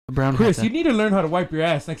A brown Chris, hat. you need to learn how to wipe your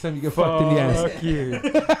ass next time you get fucked in the ass. Fuck you.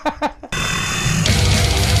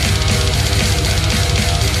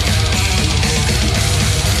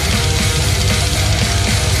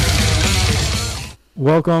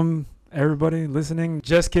 Welcome, everybody listening.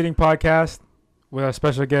 Just Kidding podcast with our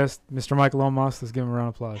special guest, Mr. Mike Lomas. Let's give him a round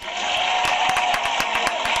of applause.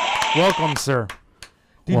 Welcome, sir.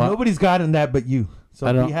 Dude, What? nobody's gotten that but you. So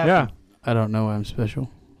I don't- be happy. Yeah. I don't know why I'm special.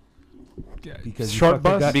 Because Short you fucked the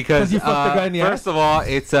bus? guy- Because you fucked the guy in the first ass. of all,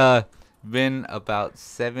 it's been about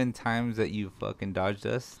 7 times that you fucking dodged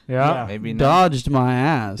us. Yeah. Maybe not. Dodged my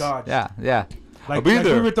ass. Dodge. Yeah. Like, I'll be like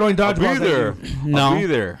there. we were throwing I'll be dodgeballs there. at you. No. I'll be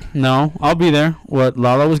there. No, I'll be there. What?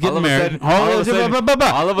 Lala was getting All of a married. sudden- all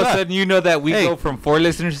of a sudden, you know that we Hey. go from 4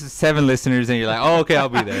 listeners to 7 listeners, and you're like, oh, okay, I'll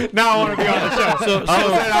be there. Now I want to be on the show. So, All of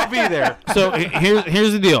a sudden, I'll be there. so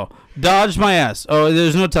here's the deal. Dodged my ass. Oh,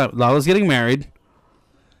 there's no time. Lala's getting married.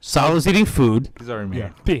 Sal's eating food. He's already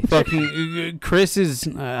married. Peace. Fucking Chris is,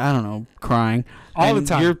 I don't know, crying. All the And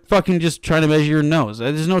time. You're fucking just trying to measure your nose.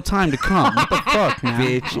 There's no time to come. What the fuck, man?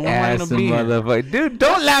 Bitch Why am I ass gonna be here? motherfucker. Dude,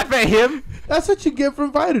 don't laugh at him. That's what you get for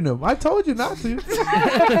inviting him. I told you not to.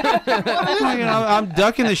 Fucking, I'm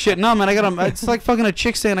ducking this shit. No, man, I gotta. It's like fucking a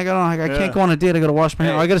chick saying I can't go on a date. I gotta wash my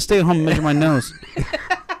hair. I gotta stay at home and measure my nose.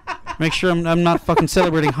 Make sure I'm not fucking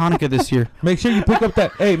celebrating Hanukkah this year. Make sure you pick up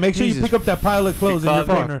that. Hey, make sure Jesus you pick up that pile of clothes in your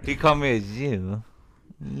corner. He called me as you.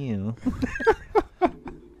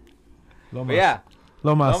 Lomas. But yeah,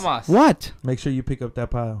 Lomas. Lomas. What? Make sure you pick up that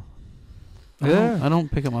pile. I don't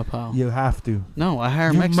pick up my pile. You have to. No, I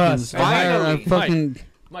hire You Mexicans. must. I hire Finally. fucking.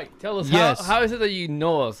 Mike, tell us Yes. how is it that you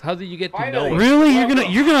know us? How did you get to know us? Really?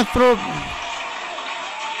 You're gonna throw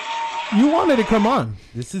You wanted to come on.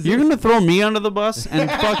 This is. you're it. gonna throw me under the bus and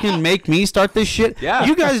fucking make me start this shit? Yeah.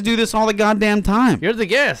 You guys do this all the goddamn time. You're the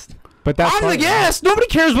guest. But that's I'm the part of it. guest. Nobody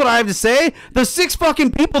cares what I have to say. The 6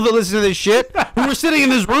 fucking people that listen to this shit who are sitting in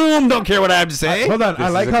this room don't care what I have to say. Hold on. I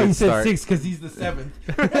This like is a how good he said start. 6 because he's the 7th.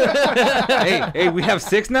 hey, we have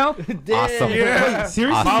 6 now? Awesome. Wait, seriously?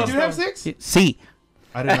 Awesome. You do have 6? See.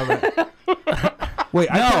 I didn't know that. Wait,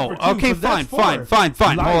 I No. thought for 2, Okay, 'cause that's fine. 4.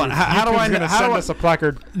 Hold on. Liars. How do I YouTube's know? gonna How send do I, us a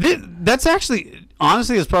placard. that's actually,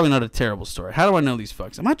 honestly, it's probably not a terrible story. How do I know these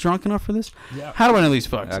fucks? Am I drunk enough for this? Yeah. How do I know these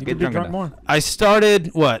fucks? Okay. You Get could be drunk drunk enough. more. I started,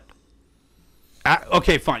 what?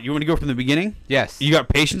 Okay, fine. You want to go from the beginning? Yes. You got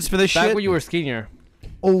patience for this Back shit? when you were skinnier.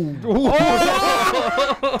 Oh. Dude,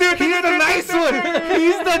 he's the nice one.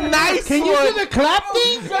 He's the nice Can you do the clap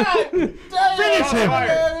thing? Finish him.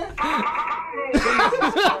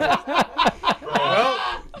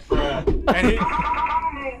 And he,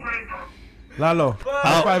 Lalo,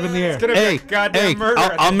 high five in the air. gonna Hey, be a goddamn hey,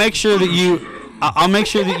 murder. I'll make sure that you... I'll make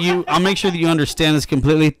sure that you understand this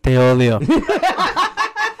completely. Te odio.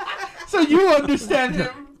 So you understand him.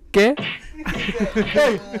 ¿Qué?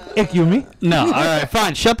 Hey, excuse me. No, all right,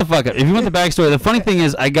 fine. Shut the fuck up. If you want the backstory, the funny thing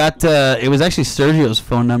is, I got it was actually Sergio's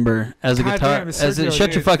phone number as a God guitar. damn, it's As a, Sergio, shut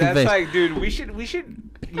your dude. fucking That's face. like, dude, we should.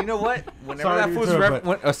 You know what? Whenever Sorry that to fool's interrupt,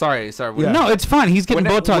 but- sorry. Yeah. No, it's fine. He's getting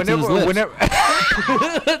Botox in his lips.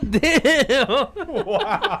 Damn.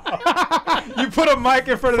 You put a mic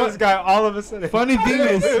in front of this guy all of a sudden. Funny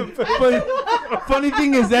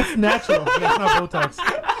thing is, that's natural. That's not Botox.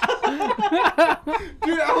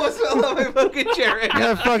 Dude, I almost fell off my fucking chair.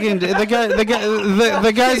 Yeah, fucking the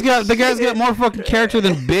guy's got more fucking character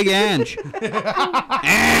than Big Ange.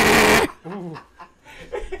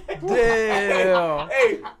 Damn.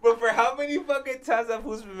 Hey, but for how many fucking times that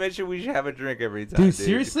fool's been mentioned we should have a drink every time? Dude,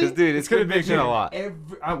 seriously? 'Cause, dude, it's gonna been be mentioned a good. lot.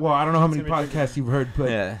 Well, I don't know how many podcasts you've heard, but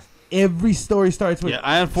Yeah. every story starts with. Yeah,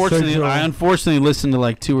 I unfortunately listened to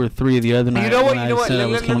like 2 or 3 of the other night. You know what? when You know I what? said I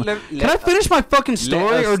was coming. Can I finish my fucking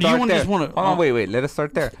story, or do you just want to? Hold on, wait. Let us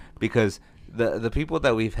start there because the people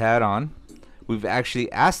that we've had on, we've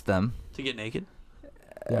actually asked them. To get naked?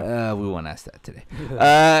 We won't ask that today.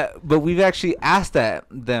 But we've actually asked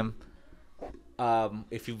them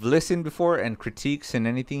if you've listened before and critiques and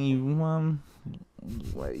anything you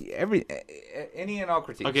any and all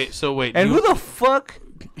critiques. Okay, so wait. And who the fuck?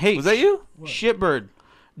 Hey, Was that you? Shitbird,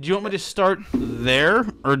 do you want me to start there,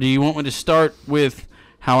 or do you want me to start with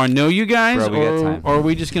how I know you guys, Bro, we got time. or are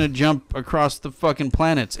we just gonna jump across the fucking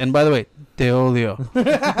planets? And by the way, te odio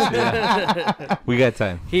We got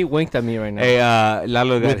time. He winked at me right now. Hey,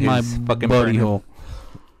 Lalo got with my his fucking booty burner. hole.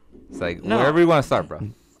 It's like No. wherever you want to start, bro.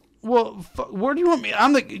 Well, where do you want me?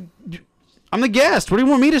 I'm the guest. Where do you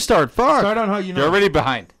want me to start? Fuck. Start on how you You're know, already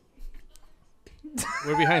behind.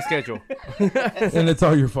 We're behind schedule. and it's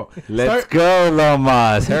all your fault. Let's go,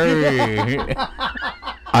 Lomas. Hurry.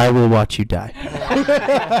 I will watch you die.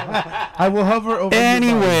 I will hover over.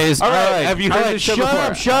 Anyways, all right. Have you heard this show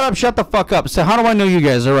before? Shut the fuck up. So how do I know you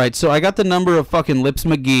guys? All right, so I got the number of fucking Lips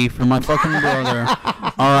McGee from my fucking brother.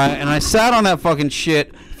 All right, and I sat on that fucking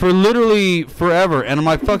shit for literally forever. And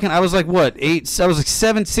I was like, what, 8? I was like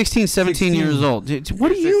 16, 17 years old. What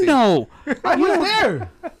do you know? I was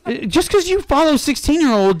there. Just because you follow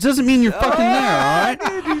 16-year-olds doesn't mean you're fucking there, all right?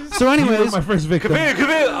 So You were anyways, my first victim.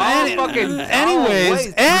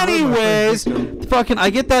 Anyways, fucking, I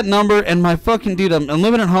get that number, and my fucking dude, I'm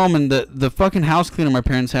living at home, and the fucking house cleaner my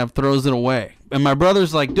parents have throws it away. And my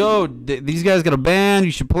brother's like, dude, these guys got a band,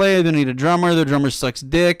 you should play. They need a drummer. Their drummer sucks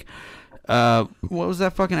dick. What was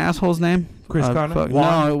that fucking asshole's name? Chris Connor?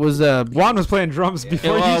 No, it was Juan was playing drums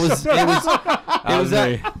before you it was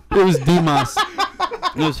Demas.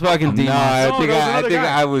 It was fucking Demas. No, I think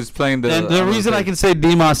I was playing the. And the reason I can say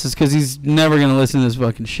Demas is because he's never gonna listen to this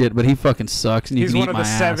fucking shit, but he fucking sucks, and He's you one can of eat the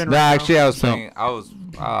my 7 No, right actually, now. I was playing.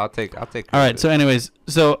 I'll take. All right. So, anyways,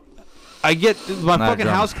 I get my fucking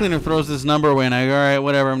drama. house cleaner throws this number away, and I go, all right,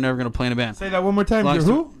 whatever. I'm never gonna play in a band. Say that one more time. Long You're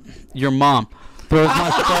who? Your mom throws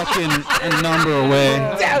my fucking number away.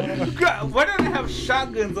 Why don't they have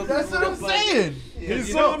shotguns? That's what I'm saying.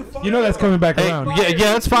 You know that's coming back Hey, around. yeah,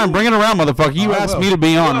 that's fine. Bring it around, motherfucker. You I asked will. me to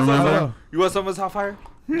be on. I Remember? will. You want someone's hot fire?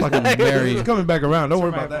 Fucking very. It's coming back around. Don't worry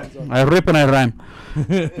about that. I rip and I rhyme.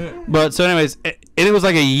 But so, anyways, it was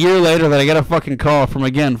like a year later that I got a fucking call from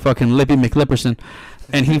fucking Lippy McLipperson,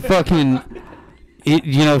 and he fucking,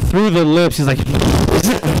 through the lips, he's like,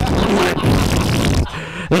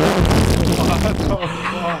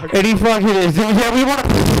 and he fucking, yeah, we want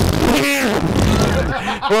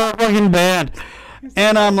we're a fucking band.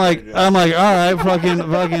 And I'm like, all right, fucking,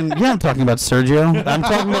 yeah, I'm talking about Sergio. I'm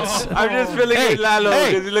talking about. I'm just feeling like Lalo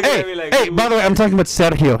because he's looking at me like. Hey, by the way, I'm talking about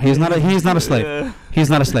Sergio. He's not a slave. He's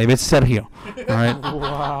not a slave. It's Sergio. All right.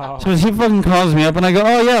 Wow. So he fucking calls me up, and I go,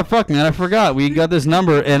 oh yeah, fuck man, I forgot. We got this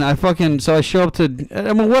number, and I show up to.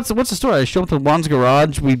 I mean, what's the story? I show up to Juan's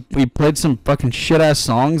garage. We played some fucking shit ass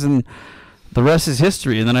songs, and the rest is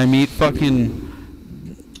history. And then I meet fucking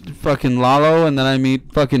Lalo, and then I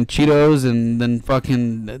meet fucking Cheetos, and then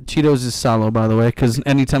fucking Cheetos is Salo, by the way, because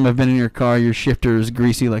anytime I've been in your car, your shifter is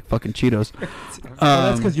greasy like fucking Cheetos.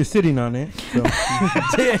 That's because you're sitting on it. So.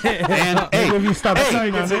 And If you stop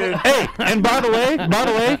sitting on it. hey, and by the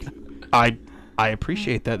way, I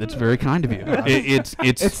appreciate that. That's very kind of you.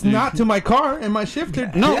 It's not to my car and my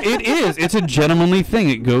shifter. No, it is. It's a gentlemanly thing.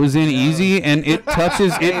 It goes in easy, and it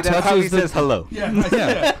touches. That's how he says hello.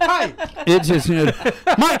 Yeah. Hi. It's just,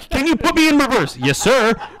 Mike, can you put me in reverse? Yes,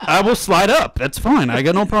 sir. I will slide up. That's fine. I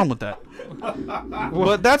got no problem with that.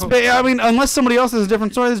 But I mean, unless somebody else has a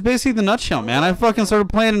different story, that's basically the nutshell, man. I fucking started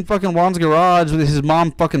playing in fucking Juan's garage with his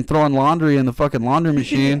mom fucking throwing laundry in the fucking laundry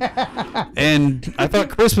machine. And I thought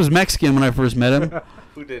Chris was Mexican when I first met him.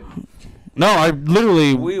 Who did? No, I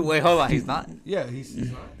literally. Wait, hold on. He's not Yeah,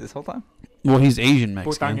 he's this whole time. Well, he's Asian Putang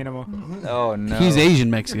Mexican. ina mo. Oh no. He's Asian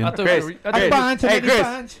Mexican. I thought Chris, you were, I thought you- Hey,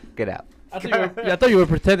 Chris, get out. I thought you were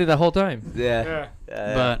pretending the whole time. Yeah.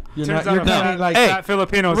 But you're Turns not. You're out kind no. of like. Hey, Fat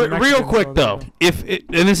Filipinos. and real Mexicans, quick so though,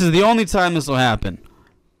 and this is the only time this will happen.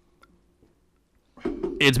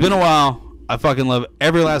 It's been a while. I fucking love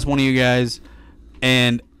every last one of you guys,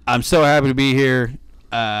 and I'm so happy to be here.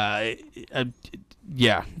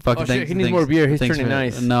 Yeah, fucking. Oh, shit, he needs more beer. He's turning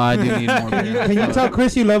nice. No, I do need more beer. Can you tell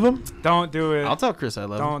Chris you love him? Don't do it. I'll tell Chris I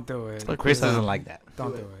love him. Don't do it. Tell Chris I doesn't love like that.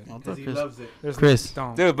 Don't do it. I'll tell He Chris. loves it. There's Chris.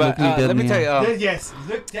 Don't. Dude, but Look me dead let in me the tell you. Yes.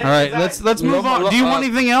 All right, let's move on. Do you want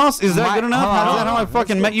anything else? Is that good enough? Is that how I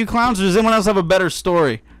fucking met you clowns, or does anyone else have a better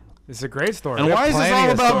story? It's a great story. And why is this all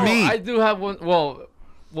about me? I do have one. Well,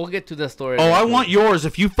 we'll get to the story. Oh, I want yours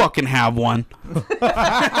if you fucking have one.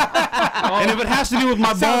 And if it has to do with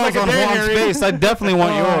my balls like a on Dan Juan's Harry. face, I definitely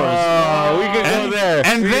want yours. We can go there.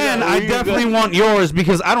 And then I definitely want yours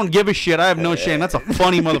because I don't give a shit. I have no shame. That's a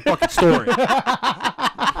funny motherfucking story.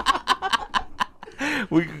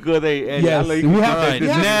 We could go there. And Yes, I'll let we you have All right, to-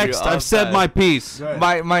 Yeah. next. I've said my piece.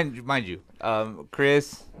 Mind you,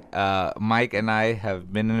 Chris, Mike, and I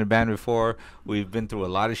have been in a band before. We've been through a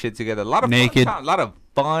lot of shit together. A lot of Naked. a lot of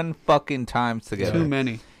fun fucking times together. Too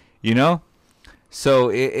many. You know, so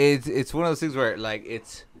it's one of those things where like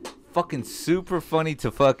it's fucking super funny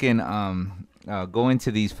to fucking go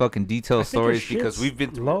into these fucking detailed stories because we've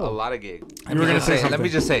been through low. a lot of gigs. You were gonna say Let me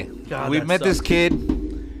something. just say, God, we that met this sucks.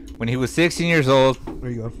 kid when he was 16 years old.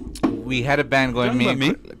 There you go. We had a band going, Talking me,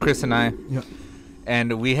 about and Chris and I, Yeah.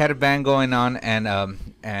 and we had a band going on, and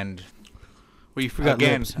Well, you forgot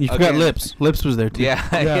Again, lips. You forgot again. lips. Lips was there too. yeah,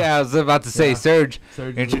 Yeah. yeah, I was about to say, Yeah. Serge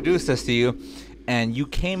Serge. introduced us to you, and you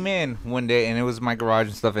came in one day, and it was my garage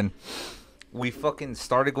and stuff, and we fucking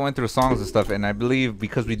started going through songs and stuff, and I believe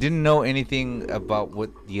because we didn't know anything about what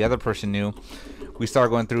the other person knew, we started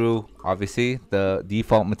going through obviously the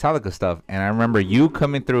default Metallica stuff. And I remember you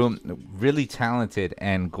coming through really talented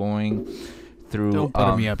and going through. Don't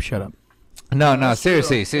butter me up. Shut up. No,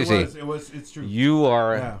 seriously. It's true. You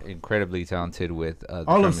are incredibly talented with the all of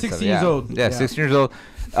drumming 16 stuff. years old. Yeah, 16 years old.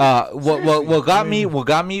 What got me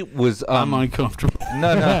was I'm uncomfortable.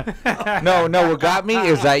 No. What got me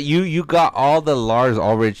is that you got all the Lars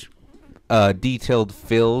Ulrich detailed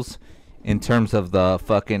fills in terms of the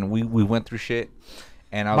fucking. We went through shit,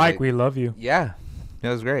 and I was Mike, like, we love you. yeah, that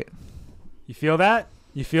was great. You feel that?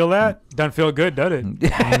 You feel that? Doesn't feel good, does it?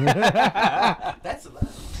 That's a lot.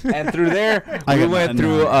 And through there, we went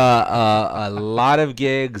through a lot of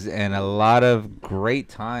gigs and a lot of great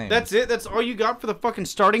times. That's it? That's all you got for the fucking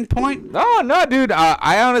starting point? No, dude.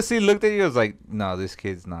 I honestly looked at you. I was like, no, this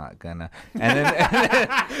kid's not gonna. And then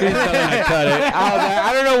he's not gonna cut it. I was like,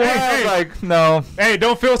 I don't know why. I was like, no. Hey,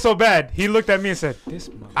 don't feel so bad. He looked at me and said, "This."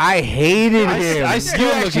 I hated him. I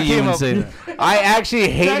still look at you and say that. I actually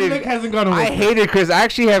hated. That look hasn't gone away. I hated Chris. I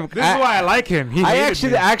actually have. This is why I like him. He I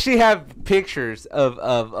hated me. actually have pictures of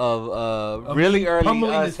really early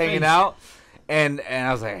pummeling us his hanging face. out, and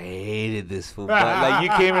I was like, I hated this fool. But like you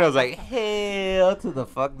came in, I was like, hell to the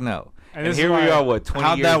fuck no. And this is here we why- are, what 20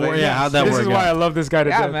 How'd years that later? work? Yeah, how'd that This work is why I out? love this guy to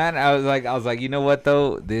Yeah, death. man. I was like, you know what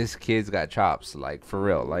though? This kid's got chops, like for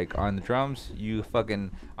real. Like on the drums, you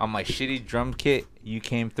fucking on my shitty drum kit, you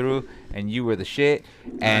came through and you were the shit.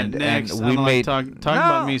 And next, and I we don't made like talk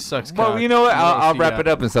about me sucks. Well, cock. you know what? What I'll else you wrap got? it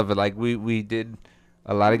up and stuff. But like we did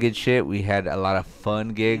a lot of good shit. We had a lot of fun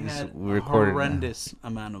gigs. Had We recorded horrendous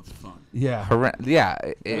amount of fun. Yeah.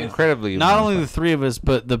 Incredibly. Not only the three of us,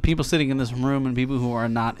 but the people sitting in this room and people who are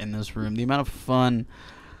not in this room. The amount of fun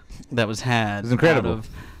that was had. It was incredible.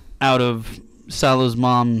 Out of Salo's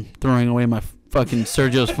mom throwing away my fucking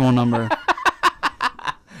Sergio's phone number.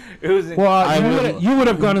 it was. Well, you would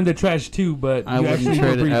have gone in the trash too, but I you wouldn't actually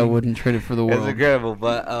trade were it. I breathing. wouldn't trade it for the It's world. incredible.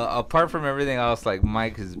 But apart from everything else, like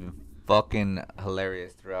Mike has been fucking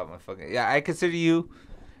hilarious throughout my fucking. Yeah, I consider you.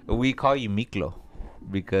 We call you Miklo.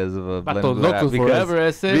 Because of a Vato locos forever,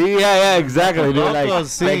 ese. Yeah, exactly. Dude. Like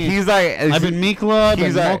sí. he's like I've been Miklo, I've been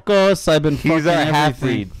he's a- Mocos, I've been he's fucking a half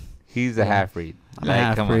everything. breed. He's a half breed. I'm a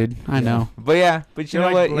half breed. I know. But yeah, but you You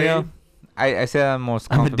know like what? You know, Blade? I say I'm most.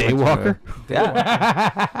 I'm a complimentary. daywalker.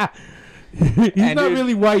 Yeah. He's And not dude,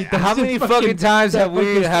 really white. How That's many just fucking times that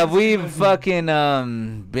have we fucking- fucking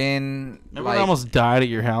been Remember like? I almost died at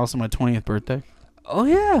your house on my 20th birthday? Oh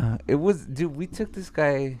yeah, it was. Dude, we took this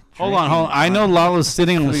guy. Hold on. I know Lala's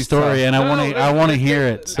sitting on the Please story, talk. and I want to hear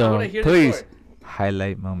it. I So wanna hear the Please, story.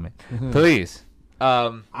 highlight moment. Please.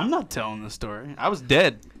 I'm not telling the story. I was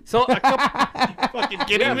dead. So a couple Fucking yeah,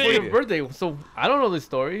 kidding for your birthday. So I don't know the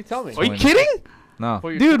story. Tell me. Are you kidding? No.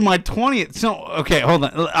 For your Dude, my 20th. So, okay, hold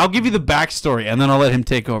on. I'll give you the backstory, and then I'll let him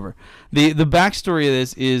take over. The backstory of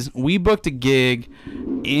this is we booked a gig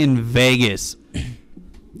in Vegas.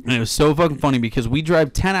 And it was so fucking funny because we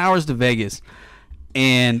drive 10 hours to Vegas.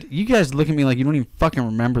 And you guys look at me like you don't even fucking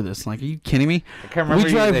remember this. Like, are you kidding me? I can't remember We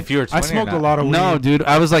drive- if you were 20 I smoked or a not. lot of weed. No, dude.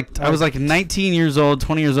 I was like 19 years old,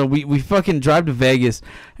 20 years old. We fucking drive to Vegas,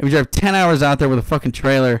 and we drive 10 hours out there with a fucking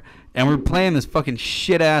trailer, and we're playing this fucking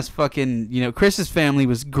shit-ass fucking, Chris's family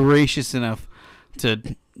was gracious enough to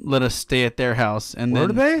let us stay at their house. And Were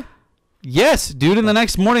then, they? Yes, dude. And the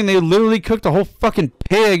next morning, they literally cooked a whole fucking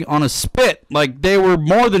pig on a spit. Like, they were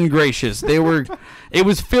more than gracious. They were. It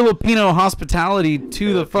was Filipino hospitality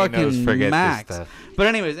to the Filipinos fucking forget this max. stuff. But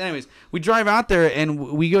anyways, we drive out there and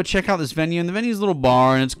we go check out this venue, and the venue's a little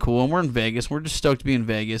bar, and it's cool. And we're in Vegas. We're just stoked to be in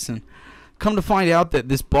Vegas, and come to find out that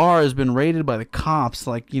this bar has been raided by the cops,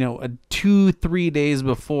 like 2-3 days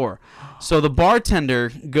before. So the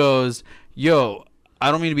bartender goes, "Yo, I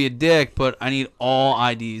don't mean to be a dick, but I need all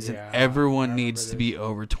IDs, and Yeah, everyone I needs to remember be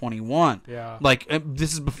over 21. Yeah. Like,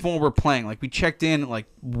 this is before we're playing. Like, we checked in at,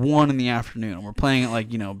 1 in the afternoon, and we're playing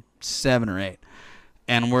at, 7 or 8.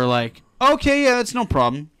 And we're like, okay, yeah, that's no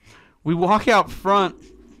problem. We walk out front.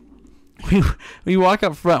 We walk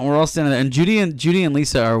up front, and we're all standing there. And Judy and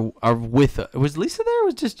Lisa are with us. Was Lisa there, or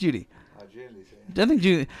was just Judy? I think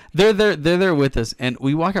Judy. They're there with us. And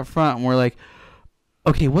we walk up front, and we're like,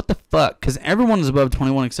 okay, what the fuck? Because everyone is above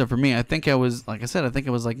 21 except for me. I think I was, like I said,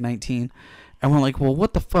 19. And we're like, well,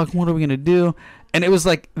 what the fuck? What are we going to do? And it was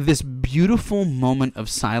like this beautiful moment of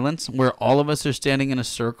silence where all of us are standing in a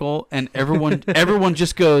circle and everyone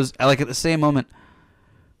just goes, at the same moment,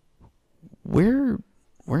 where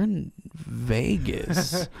we're in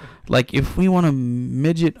Vegas. Like, if we want a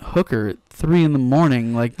midget hooker at 3 in the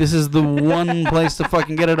morning, like, this is the one place to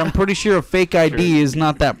fucking get it. I'm pretty sure a fake ID is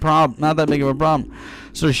not that big of a problem.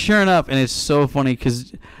 So sure enough, and it's so funny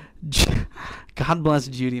because God bless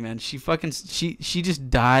Judy, man. She just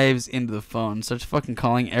dives into the phone, starts fucking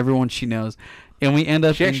calling everyone she knows. And we end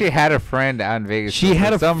up. She actually had a friend out in Vegas. She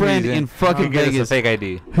had a friend in fucking Vegas. Vegas. A fake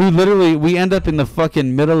ID. Who literally, we end up in the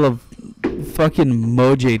fucking middle of fucking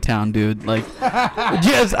Moj Town, dude. Like,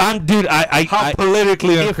 just, How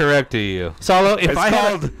politically incorrect are you? Solo, if It's I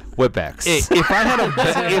called had whipbacks. if I had a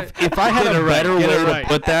better way to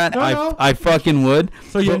put that, No. I fucking would.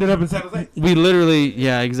 So you ended up in San Jose. We literally,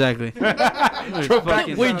 yeah, exactly.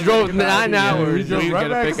 We drove 9 hours. we drove We right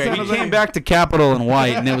got a back fake to We San ID. Jose. came back to Capitol in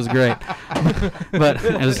white, and it was great. But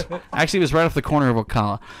it was right off the corner of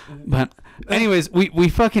Ocala. But anyways, we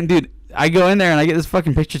fucking, dude, I go in there and I get this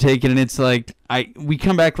fucking picture taken, and it's like we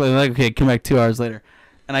come back like okay, come back 2 hours later,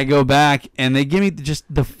 and I go back and they give me just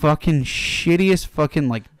the fucking shittiest fucking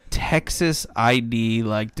like Texas ID,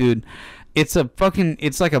 like, dude. It's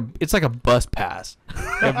like a bus pass.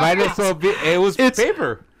 It might as well be. It was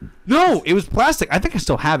paper, No, it was plastic. I think I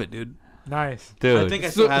still have it, dude. Nice. dude. I think I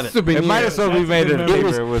still have it. It might as well be made in That's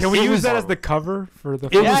paper. good. It was, Can we it use was- that as the cover for the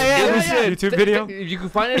It was- YouTube video? If you can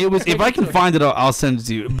find it. It was. If I can find it, I'll send it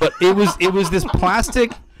to you. But it was this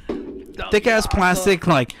plastic, thick ass plastic,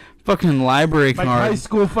 like fucking library Like high card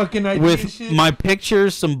school fucking ID and with shit. my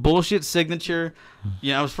pictures, some bullshit signature.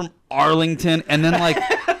 Yeah, I was from Arlington, and then like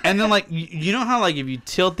you know how like if you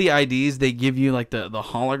tilt the IDs, they give you like the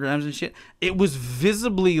holograms and shit. It was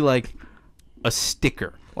visibly like a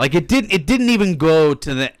sticker. Like it didn't even go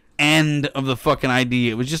to the end of the fucking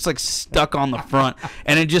ID. It was just like stuck on the front,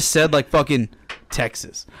 and it just said like fucking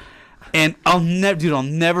Texas. And I'll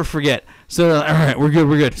never forget. So all right, we're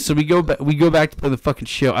good. So we go back to play the fucking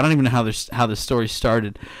show. I don't even know how this story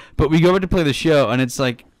started, but we go back to play the show, and it's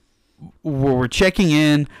like we're checking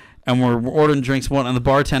in and we're ordering drinks. And the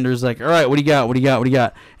bartender's like, all right, what do you got? And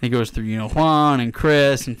he goes through, Juan and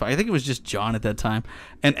Chris, and I think it was just John at that time,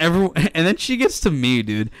 and then she gets to me,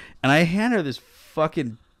 dude, and I hand her this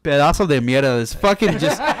fucking pedazo de mierda, this fucking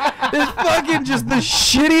just the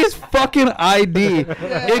shittiest fucking ID.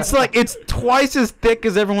 It's like it's twice as thick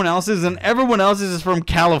as everyone else's, and everyone else's is from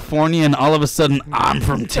California, and all of a sudden I'm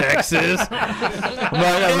from Texas.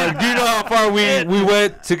 I'm like, do you know how far we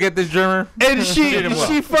went to get this drummer? And she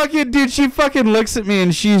fucking looks at me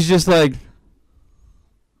and she's just like,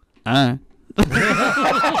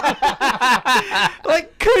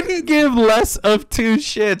 like couldn't give less of two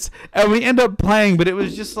shits, and we end up playing. But it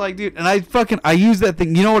was just like, dude, and I use that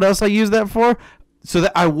thing. You know what else I use that for? So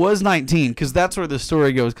that I was 19, because that's where the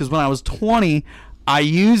story goes. Because when I was 20, I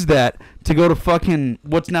used that to go to fucking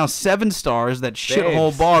what's now 7 Stars, that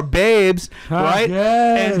shithole bar, Babes, right?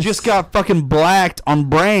 Yes. And just got fucking blacked on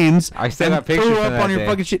brains. I still and got pictures threw from up that on your day.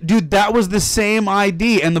 fucking shit, dude. That was the same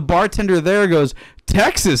ID, and the bartender there goes,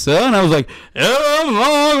 Texas, huh? And I was like, yeah, I'm a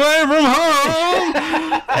long way from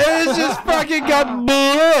home. And it just fucking got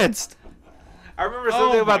blitzed. I remember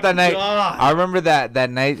something about that night. God. I remember that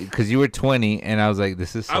night because you were 20, and I was like,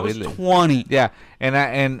 "This is so." I was lit. 20. Yeah,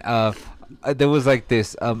 and there was like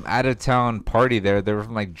this out of town party there. They were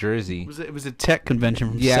from like Jersey. It was a tech convention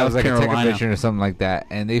from Yeah, South it was like Carolina. a tech convention or something like that,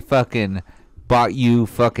 and they fucking bought you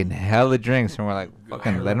fucking hella drinks, and we're like,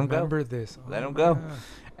 "Fucking let them go, Remember this? let them go,"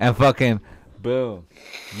 and fucking boom,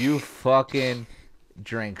 you fucking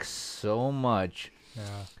drank so much Yeah.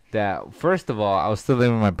 that first of all, I was still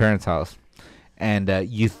living in my parents' house. And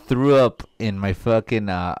you threw up in my fucking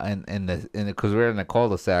in the because we were in the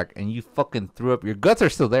cul-de-sac, and you fucking threw up. Your guts are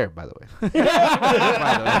still there, by the way.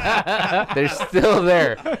 They're still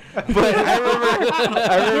there. But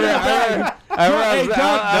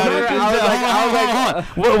I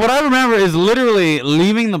remember. What I remember is literally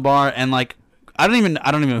leaving the bar, and like I don't even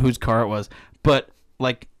know whose car it was, but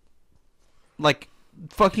like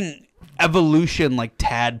fucking evolution, like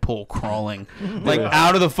tadpole crawling like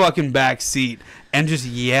out of the fucking back seat and just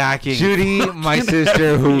yakking. Judy, my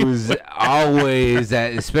sister, who's always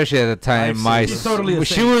at, especially at the time, She's totally a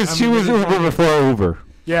she saint. was Uber before Uber.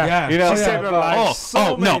 Yeah. You know, She saved our lives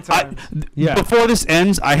so many no! times. Yeah. Before this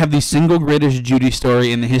ends, I have the single greatest Judy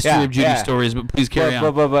story in the history Yeah, of Judy yeah. stories. But please carry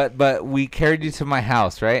on. But we carried you to my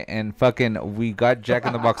house, right? And fucking we got Jack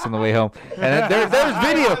in the Box on the way home. And there's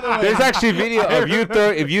video. There's actually video of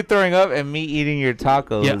you throwing up and me eating your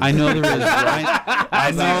tacos. Yeah, I know there is. Right?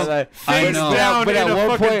 I know. I know. down But in at a one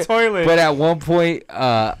fucking point, toilet. But at one point,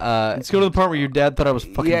 Let's go to the part where your dad thought I was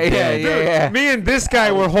fucking yeah, dead. yeah. Me and this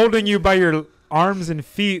guy were holding you by your arms and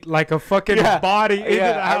feet like a fucking body into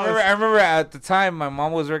the house. I remember at the time my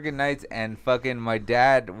mom was working nights and fucking my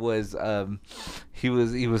dad was he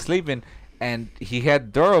was sleeping and he had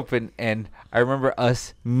the door open and I remember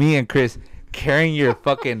me and Chris carrying your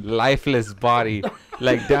fucking lifeless body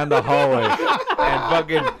like down the hallway and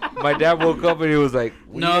fucking my dad woke up and he was like,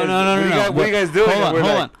 No. What are you guys doing?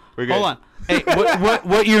 Hold on. Hey,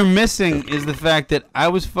 what you're missing is the fact that I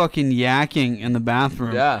was fucking yakking in the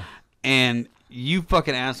bathroom. Yeah. And you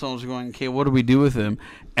fucking assholes are going, okay, what do we do with him?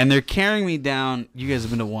 And they're carrying me down. You guys have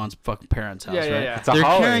been to Juan's fucking parents' house, right? Yeah. It's a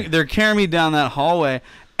hallway. They're carrying me down that hallway.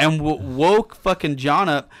 And what woke fucking John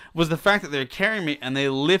up was the fact that they're carrying me and they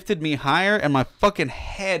lifted me higher and my fucking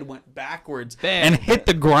head went backwards and hit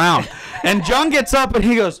the ground. And John gets up and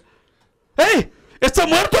he goes, hey, ¿está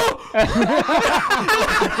muerto?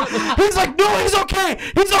 He's like, no, he's okay.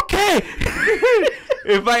 He's okay.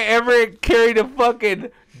 If I ever carried a fucking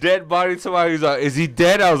dead body to somebody, he's like, is he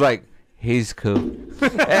dead? I was like, he's cool.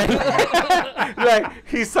 Like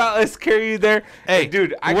he saw us carry you there. Hey,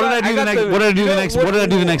 dude, what did I do the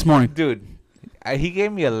next morning? Dude, he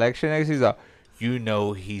gave me a lecture next. He's like, you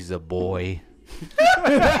know, he's a boy.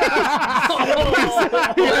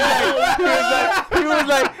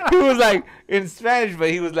 he was like in Spanish, but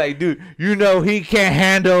he was like, dude, you know he can't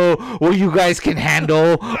handle what you guys can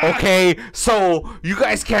handle, okay? So you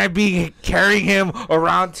guys can't be carrying him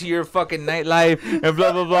around to your fucking nightlife and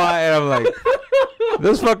blah blah blah. And I'm like,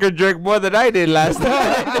 this fucker drank more than I did last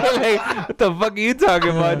night. Like, what the fuck are you talking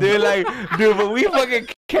about, dude? Like, dude, but we fucking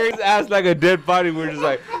carry his ass like a dead body. We're just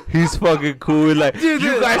like, he's fucking cool. Like, dude,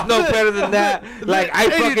 you guys know better than that. Like, I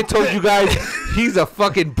fucking told you guys he's a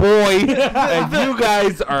fucking boy, and you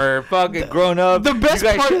guys are fucking grown up. The best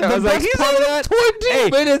part of that,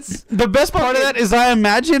 20 minutes. The best part of that is I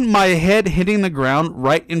imagine my head hitting the ground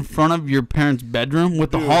right in front of your parents' bedroom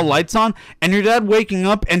with the hall lights on, and your dad waking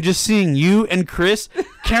up and just seeing you and Chris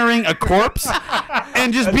carrying a corpse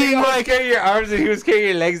and just being like, carry your arms and he was carrying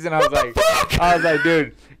your legs, and I was like,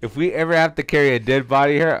 dude, if we ever have to carry a dead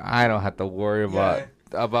body here, I don't have to worry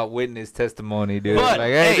about witness testimony, dude. But,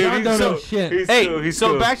 like, hey, dude, he's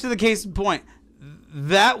so cool. back to the case in point.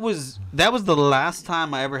 That was the last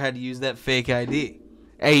time I ever had to use that fake ID.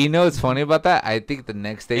 Hey, you know what's funny about that? I think the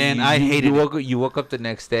next day, And I hated it. You woke up the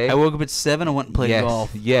next day. I woke up at 7 and went and played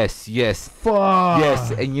golf. Yes. Fuck.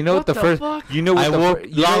 Yes, and you know what the first? fuck? You know what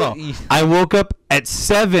I woke up at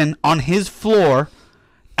 7 on his floor,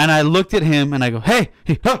 and I looked at him and I go, hey,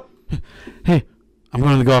 I'm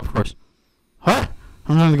going to the golf course. What?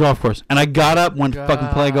 I'm going to the golf course. And I got up, went to fucking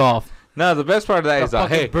play golf. No, the best part of that is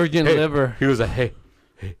hey, virgin liver. He was like, hey,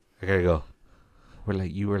 I gotta go. We're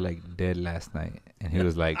like, you were like dead last night, and he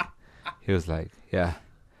was like, yeah,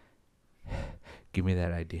 give me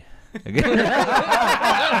that ID. And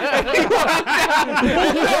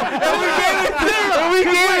we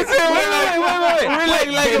gave it to him.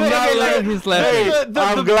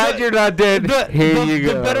 I'm glad you're not dead. Here you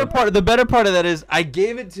go. The better part of that is I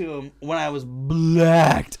gave it to him when I was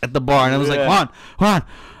blacked at the bar, and I was like, Juan,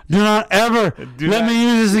 do not ever let me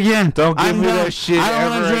use this again. Don't give me that shit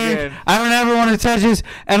ever again. I don't ever want to touch this.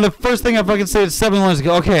 And the first thing I fucking say at 7 was,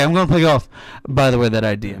 okay, I'm gonna play golf. By the way, that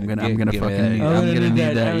ID, I'm gonna need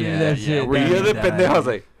that. Shit. Were you the pendejo? I was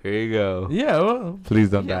like, here you go. Yeah, well, Please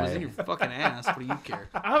don't It was in die. your fucking ass. What do you care?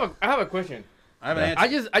 I have a question. I have an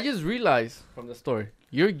answer. I just realized from the story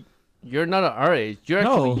you're not at our age. You're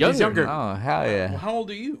actually he's younger. younger. Oh hell yeah. How old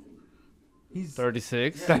are you? he's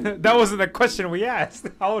 36. That wasn't the question we asked.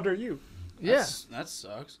 How old are you? Yeah. That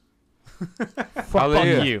sucks. How old are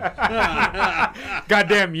you? You.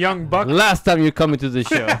 Goddamn young buck. Last time you come into the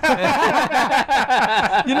show.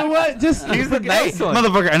 you know what? Just He's the nice one.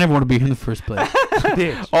 Motherfucker, I never want to be here in the first place.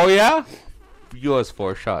 Bitch. Oh yeah. You was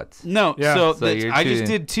 4 shots. No, Yeah. so you're I just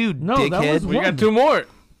cheating. did 2, No, that dickhead. was We one. got 2 more.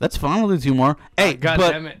 That's fine. We'll do 2 more. Hey, God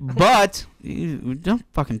but damn it. you don't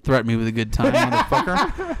fucking threaten me with a good time,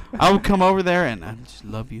 motherfucker. I will come over there and I just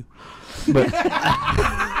love you. But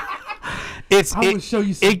I will show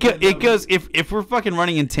you. it goes if we're fucking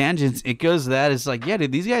running in tangents, it goes that it's like, yeah,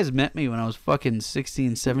 dude, these guys met me when I was fucking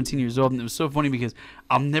 16, 17 years old, and it was so funny because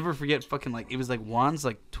I'll never forget fucking like it was like Juan's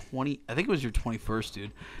like 20, I think it was your 21st,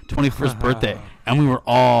 dude, 21st birthday, and we were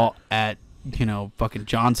all at fucking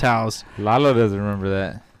John's house. Lalo doesn't remember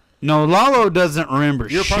that. No, Lalo doesn't remember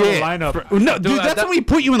You're shit. part of the lineup. No, dude, that's when we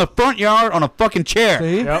put you in the front yard on a fucking chair.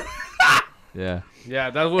 See? Yep. Yeah.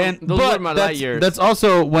 Yeah, those were my light that's, years. that's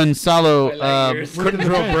also when Salo Couldn't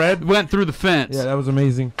throw bread. went through the fence. Yeah, that was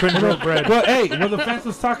amazing. Couldn't throw bread. Well, the fence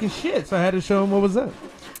was talking shit, so I had to show him what was up.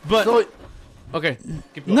 But So, okay.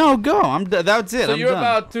 Keep going. no, go. That's it. So I'm you're done.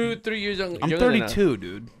 about 2-3 years I'm younger than us. 32,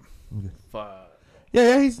 dude. Fuck.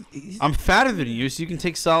 Yeah, he's I'm fatter than you, so you can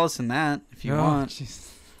take solace in that if you want. Jeez.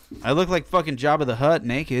 I look like fucking Jabba the Hutt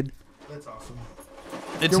naked. That's awesome.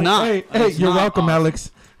 It's not. Hey, It's you're not welcome, awesome.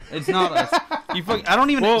 Alex. It's not us. I don't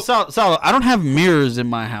even. Sal, I don't have mirrors in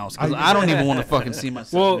my house because I don't even want to fucking see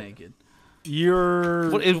myself naked.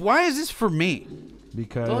 Why is this for me?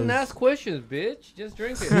 Because Don't ask questions, bitch. Just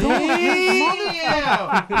drink it.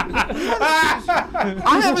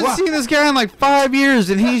 I haven't seen this guy in like 5 years,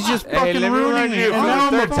 and he's just fucking ruining me. For Oh, the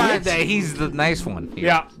I'm a third time bitch. that he's the nice one. here.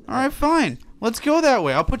 Yeah. All right, fine. Let's go that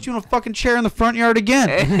way. I'll put you in a fucking chair in the front yard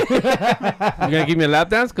again. You gonna give me a lap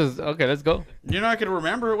dance? Okay, let's go. You're not gonna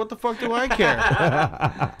remember it. What the fuck do I care?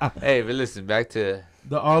 Hey, but listen, back to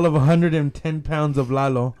all of 110 pounds of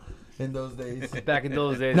Lalo in those days. Back in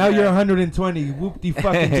those days. Now you're 120. Whoop-de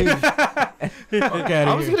fucking do. Fuck I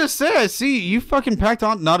out was of here. gonna say, I see you fucking packed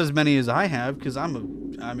on not as many as I have because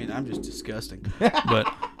I'm just disgusting. But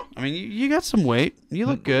I mean, you got some weight. You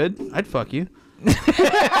look good. I'd fuck you.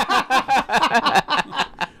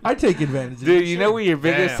 I take advantage of dude. it. You know what your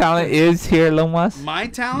biggest Damn. talent is here, Lomas? My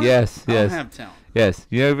talent? Yes, I don't yes, have talent. yes.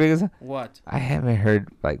 You know your biggest? What? I haven't heard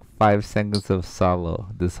like 5 seconds of solo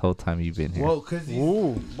this whole time you've been here. Well, because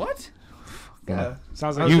What? yeah.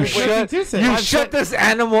 Sounds I like was expecting to say. shut this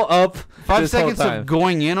animal up. 5 this whole seconds time. of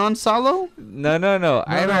going in on Salo? No.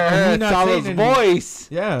 I haven't no, heard he's not Solo's saying anything. voice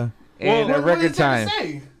Yeah. in a record time.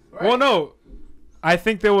 Well, no. I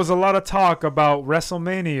think there was a lot of talk about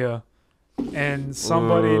WrestleMania and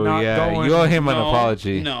somebody Ooh, not yeah. going. You owe him an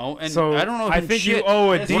apology. No, and So I don't know. I him think shit. you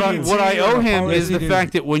owe a What DDT I owe an him is apology, the dude.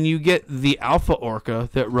 fact that when you get the alpha orca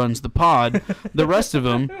that runs the pod, the rest of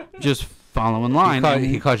them just follow in line.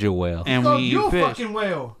 He called you a whale. and Oh, we you eat a fish. fucking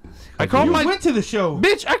whale. I called You my went to the show.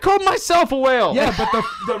 bitch. I called myself a whale. Yeah, but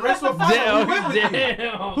the rest of who went with you?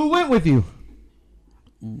 Who went with you?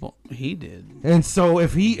 Well, he did. And so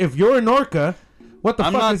if you're an orca, what the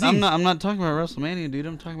fuck is he? I'm not talking about WrestleMania, dude.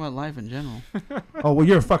 I'm talking about life in general. Oh well,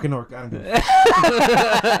 you're a fucking orca. I don't give a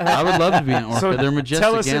fuck. I would love to be an orca. So They're majestic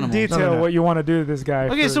tell us animals. in detail No. what you want to do to this guy.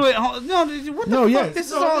 Okay, for- so wait, what the No, fuck? yes. This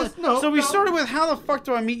is No, all. this- no, so we no. started with how the fuck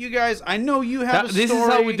do I meet you guys? I know you have a story. This is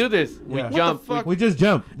how we do this. We Yeah. What the jump. fuck? We just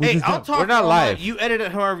jump. Hey, I'll talk. We're not all night. live. You edit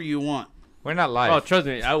it however you want. We're not live. Oh, trust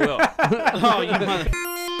me, I will. Oh, you mother.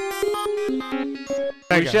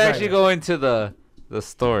 we should actually go into the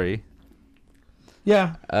story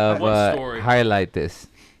Yeah. of What story? highlight this.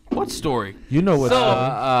 What story? You know what? So,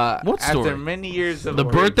 What after story? many years of The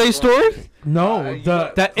birthday story? no, you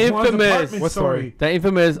the that Juan's infamous- apartment What story? The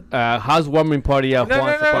infamous housewarming party at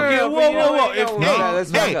Juan's apartment. Okay,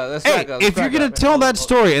 whoa. If you're gonna tell that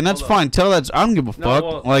story, and that's fine, tell that. I don't give a fuck.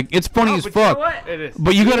 well- Like it's funny as fuck. It is.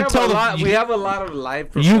 But you gotta tell the. we have a lot of live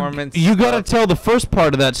You, performance. you gotta tell the first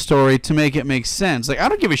part of that story to make it make sense. Like I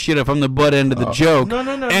don't give a shit if I'm the butt end of the joke.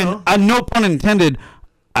 no. And no pun intended,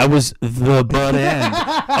 I was the butt end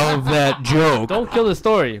of that joke. Don't kill the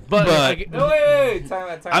story. But, But- No, wait.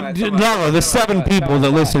 Time out. No, the 7 people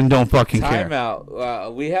that listen don't fucking Time care.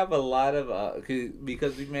 out. We have a lot of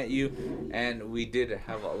because we met you, and we did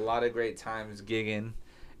have a lot of great times gigging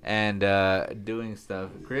and doing stuff.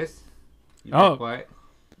 Chris, you Oh. been quiet.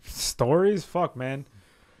 Stories? Fuck, man.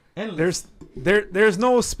 And There's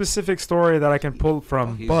no specific story that I can pull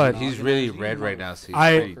from, but He's really red right now. So he's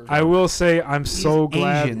I pretty- will say I'm so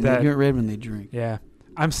glad Asian. that They get red when they drink. yeah,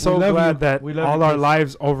 I'm so love glad you. that We love all you, our Chris.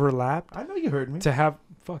 lives overlapped I know you heard me. to have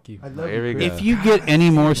fuck you, I love Here we you. go. Chris. If you get any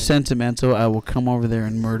more sentimental, I will come over there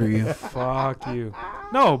and murder you. fuck you.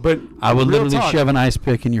 No, but I will real literally talk. shove an ice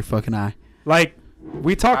pick in your fucking eye. Like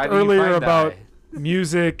we How talked do you earlier find about that?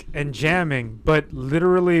 music and jamming, but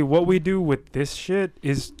literally what we do with this shit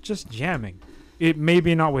is just jamming. It may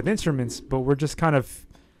be not with instruments, but we're just kind of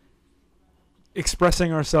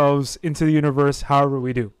expressing ourselves into the universe however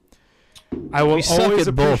we do. I will We suck always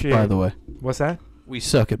at both, appreciate by the way. What's that? We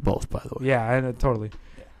suck at both, by the way. Yeah, totally.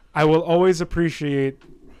 I will always appreciate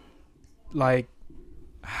like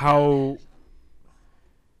how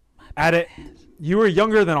at it you were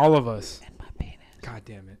younger than all of us. God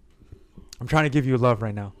damn it. I'm trying to give you love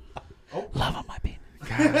right now. Love on my penis.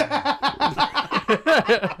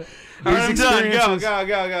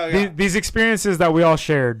 These experiences that we all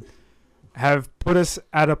shared have put us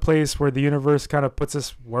at a place where the universe kind of puts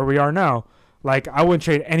us where we are now. Like, I wouldn't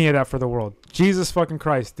trade any of that for the world. Jesus fucking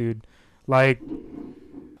Christ, dude. Like,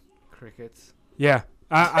 crickets. yeah.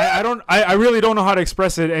 I really don't know how to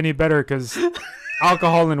express it any better because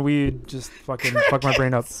alcohol and weed just fucking fuck my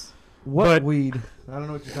brain up. What But- weed? I don't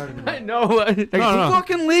know what you're talking about. I know. It's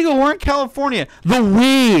fucking legal. We're in California. The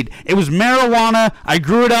weed. It was marijuana. I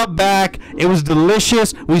grew it out back. It was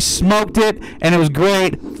delicious. We smoked it, and it was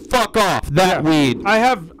great. fuck off. That weed.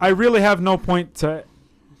 I really have no point to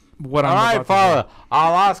what I'm All right, about father. to say.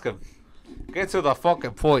 I'll ask him. Get to the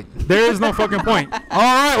fucking point. There is no fucking point. All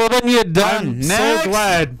right, well then you're done. I'm Next. so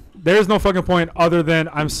glad. There's no fucking point other than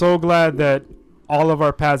I'm so glad that all of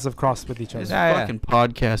our paths have crossed with each other. This Yeah, yeah. fucking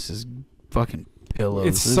podcast is fucking pillows.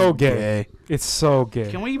 It's This so is gay. It's so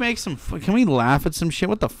gay. Can we make some? Can we laugh at some shit?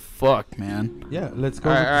 What the fuck, man? Yeah, let's go.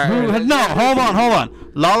 All right. No, hold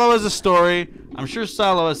on. Lalo has a story. I'm sure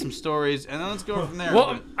Silo has some stories, and then let's go from there.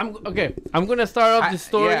 Well, I'm okay. I'm gonna start off the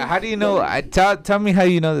story. Yeah, how do you know? Tell me how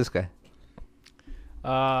you know this guy.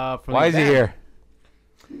 From Why the is he band. here?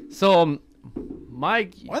 So,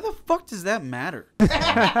 Mike. Why the fuck does that matter?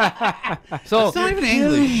 So It's not even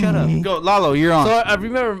English. Shut up. Go, Lalo. You're on. So I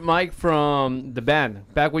remember Mike from the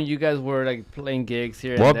band back when you guys were like playing gigs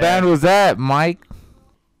here. What and band there. was that, Mike?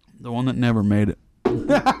 The one that never made it.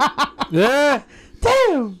 Yeah.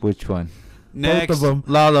 Damn. Which one? Next, of 'em.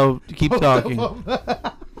 Lalo, keep talking.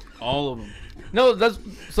 All of them. No, that's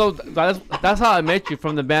how I met you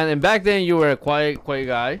from the band. And back then you were a quiet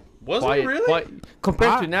guy. Was quiet, it really? Quiet.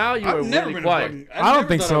 Compared to now, you were really quiet. I don't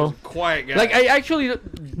think so. Quiet guy. Like I actually,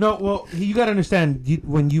 No, well, you gotta understand.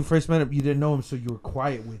 When you first met him, you didn't know him, so you were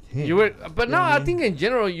quiet with him. you were. But no, know what I I mean? think in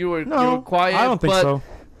general you were No, quiet. I don't think but so.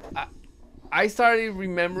 I started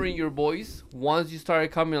remembering your voice once you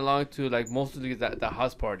started coming along to like mostly the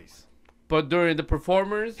house parties. But during the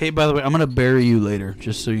performers, Hey, by the way, I'm gonna bury you later,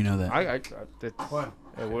 just so you know that. What?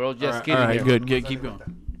 we're all just all kidding. right, here. good. Keep going.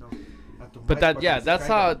 But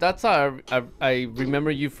that's how I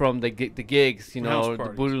remember you from the gigs, you House know, the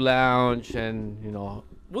parties. Voodoo Lounge, and you know,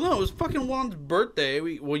 Well, no, it was fucking Juan's birthday.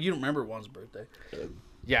 You don't remember Juan's birthday.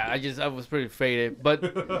 yeah, I was pretty faded, but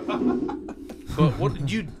But what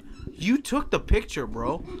did you took the picture,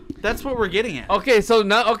 bro. That's what we're getting at. okay, so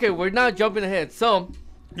now we're not jumping ahead. So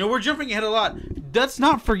No, we're jumping ahead a lot. Let's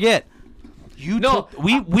not forget. You No, took,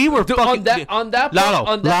 we were fucking on that Lalo,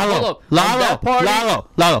 on that hold up, on Lalo, that party,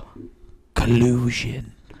 Lalo.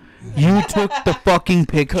 Collusion. You took the fucking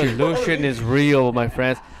picture. collusion is real, my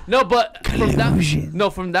friends. No, but Collusion.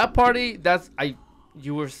 from that party,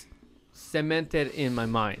 you were cemented in my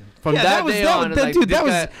mind. From Yeah, that day on, like, dude,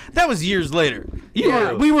 this that was years later.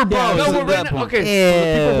 Yeah. We were bros No, at we're that right point.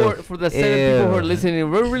 okay. For the 7 people who are Ew.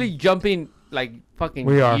 listening, we're really jumping like fucking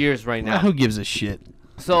We are. years right Now, now. who gives a shit?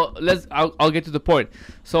 So I'll get to the point.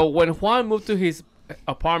 So when Juan moved to his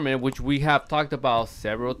apartment, which we have talked about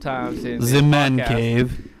several times in this The man podcast,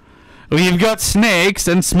 cave. We've got snakes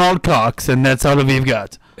and small cocks, and that's all we've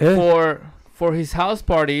got. for his house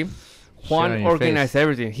party, Shit on Juan your organized face.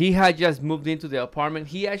 everything. He had just moved into the apartment.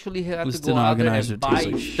 He actually had Who's to go an out there organizer, and too, buy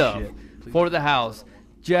like stuff shit. for the house,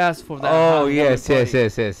 just for that. Oh housewarming yes.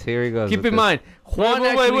 party. Here he goes. Keep with in this. mind, Juan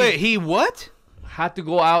actually He what? had to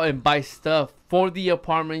go out and buy stuff for the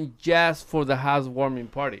apartment just for the housewarming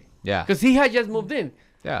party. Yeah. Because he had just moved in.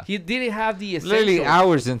 Yeah. He didn't have the essentials. Literally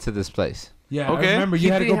hours into this place. Yeah, Okay. I remember you He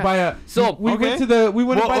had to didn't go buy a. So, we okay. we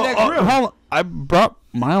went to buy that grill. Hold on. I brought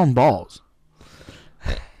my own balls.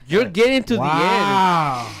 You're getting to the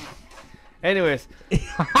Wow. end. Anyways.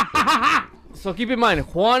 So keep in mind,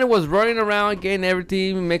 Juan was running around getting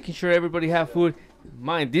everything, making sure everybody had food.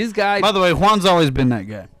 Mind, this guy By the way, Juan's always been that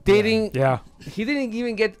guy. didn't. Yeah. He didn't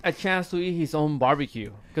even get a chance to eat his own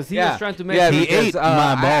barbecue because he was trying to make. Yeah, He because, ate my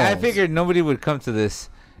I balls. figured nobody would come to this,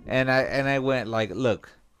 and I went like, look,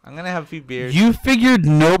 I'm gonna have a few beers. You figured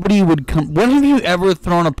nobody would come. When have you ever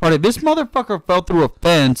thrown a party? This motherfucker fell through a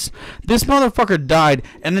fence. This motherfucker died,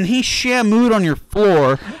 and then he shamooed on your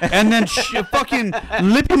floor, and then fucking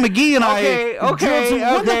Lippy McGee and Okay, I. drilled some-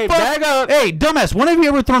 what the okay, fuck? back up. Hey, dumbass! When have you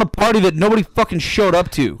ever thrown a party that nobody fucking showed up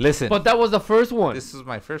to? Listen, But that was the first one. this was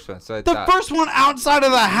my first one, so I The thought, first one outside of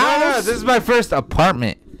the No, house. this is my first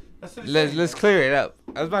apartment. Let's clear it up.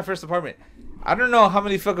 That was my first apartment. I don't know how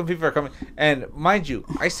many fucking people are coming. And mind you,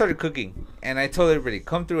 I started cooking, and I told everybody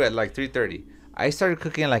come through at like 3:30. I started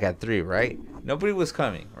cooking like at 3, right? Nobody was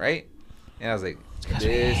coming, right? And I was like,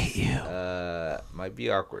 this might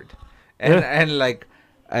be awkward. And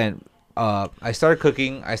I started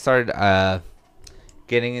cooking. I started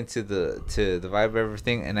getting into the vibe of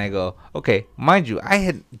everything, and I go, okay, mind you, I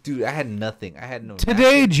had nothing. I had no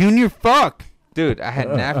Today, Junior, fuck. dude, I had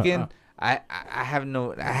napkin. I had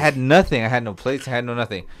nothing. I had no plates. I had no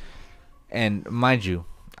nothing. And mind you,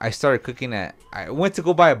 I started cooking I went to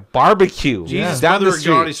go buy a barbecue. Jesus, down mother the of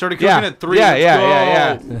street. God, he started cooking at 3.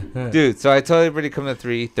 Yeah. Let's go. Dude, so I told everybody to come at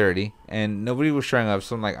 3:30, and nobody was showing up.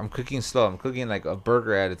 So I'm like, I'm cooking slow. I'm cooking like a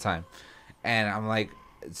burger at a time, and I'm like,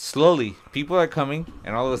 slowly, people are coming,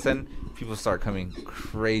 and all of a sudden, people start coming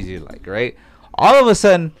crazy, like right. All of a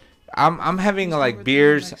sudden, I'm having like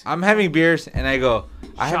beers. I'm having beers, and I go,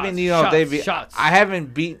 I haven't eaten all day. Shots. I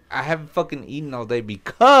haven't fucking eaten all day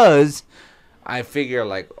because I figure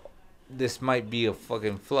like this might be a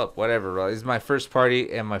fucking flop, whatever, bro. It's my first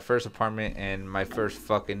party and my first apartment and my first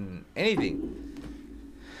fucking anything.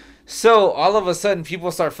 So all of a sudden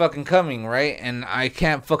people start fucking coming, right? And I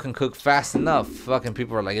can't fucking cook fast enough. Fucking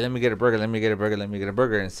people are like, let me get a burger, let me get a burger, let me get a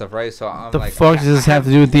burger and stuff, right? So I'm The like, fuck does this have to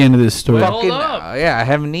do with the end of this story? Hold fucking, up. yeah, I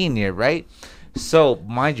haven't eaten yet, right? So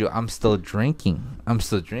mind you, I'm still drinking, and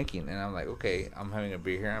I'm like, okay, I'm having a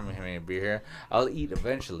beer here, I'll eat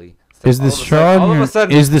eventually. So Is all the of a straw sudden- in all of your? a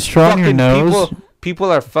sudden, Is the straw in your fucking nose? people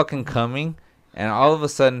are fucking coming, and all of a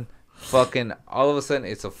sudden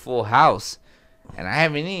it's a full house, and I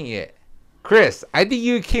haven't eaten yet. Chris, I think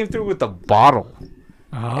you came through with a bottle,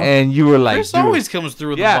 and you were like, Chris dude, always comes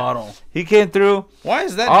through with yeah. a bottle. he came through. Why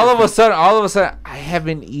is that? All of a sudden, I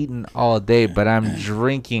haven't eaten all day, but I'm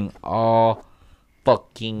drinking all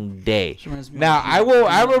fucking day. Now I will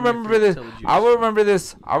remember this. I will remember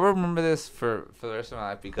this for the rest of my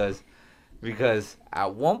life because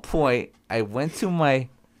at one point I went to my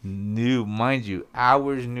mind you,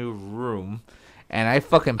 ours new room. And I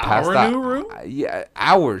fucking passed out. Our new room? Yeah,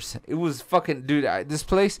 ours. It was fucking, dude. This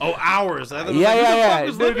place. Oh, ours. I thought Yeah, who the yeah, fuck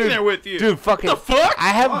was dude, living dude. there with you? Dude, fucking. What the fuck? I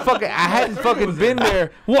hadn't fucking been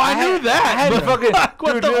there. Well, I knew that, I hadn't but fucking.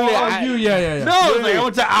 what dude, the literally, fuck? I- Yeah. No, it's like I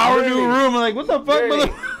went to our new room. I'm like, what the fuck, Literally.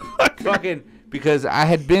 motherfucker? fucking because I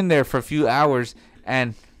had been there for a few hours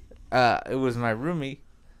and it was my roomie,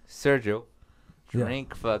 Sergio.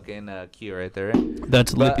 Drink fucking key right there. Right?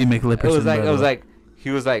 That's But Lippy McLipperson. he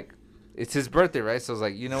was like, it's his birthday, right? So I was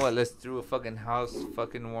like, you know what? Let's do a fucking house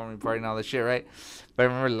fucking warming party and all that shit, right? But I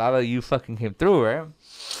remember Lala, you fucking came through, right?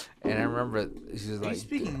 And I remember she was like,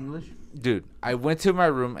 speaking English? dude, I went to my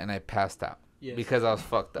room and I passed out because I was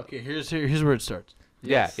fucked up. Okay, here's where it starts.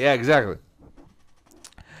 Yeah, exactly.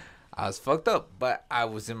 I was fucked up, but I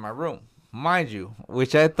was in my room, mind you,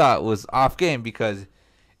 which I thought was off game because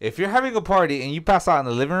if you're having a party and you pass out in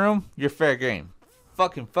the living room, you're fair game.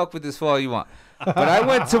 Fucking fuck with this fool all you want. But I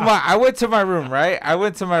went to my room,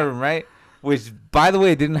 right? Which, by the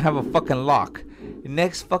way, didn't have a fucking lock.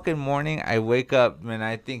 Next fucking morning, I wake up and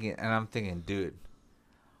I'm thinking, dude,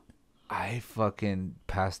 I fucking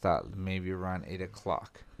passed out maybe around 8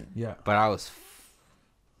 o'clock. Yeah. But I was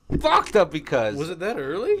fucked up because Was it that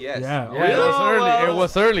early? yes. Yeah. Yeah, it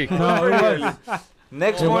was early. No, it was.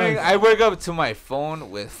 Next It morning, was. I wake up to my phone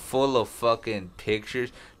with full of fucking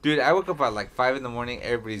pictures. Dude, I woke up at like 5 in the morning.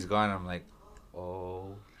 Everybody's gone. I'm like, oh,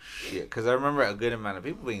 shit. Because I remember a good amount of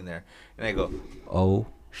people being there. And I go, oh,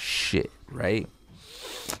 shit, right?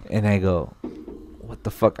 And I go, what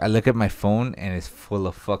the fuck? I look at my phone, and it's full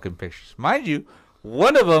of fucking pictures. Mind you,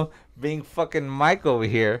 one of them being fucking Mike over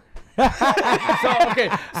here.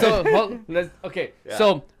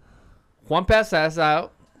 So Juan passed us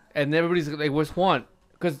out, and everybody's like, "Where's Juan?"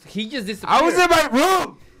 Because he just disappeared. I was in my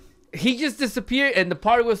room. He just disappeared, and the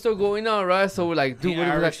party was still going on, right? So we're like, "Dude, The what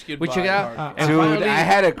do we Irish like? We check it out." goodbye And Dude, finally- I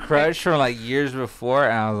had a crush from like years before,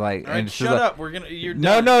 and I was like, All right, and she was shut like, up. You're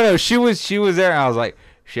No, done. she was there. And I was like,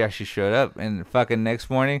 she actually showed up, and fucking next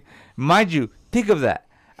morning, mind you, think of that.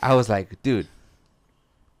 I was like, dude,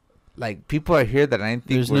 like people are here that I didn't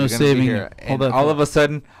think There's were no gonna saving be you. here, Hold and on. all of a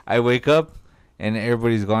sudden, I wake up, and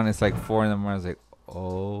everybody's gone. It's like 4 in the morning. I was like,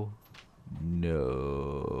 oh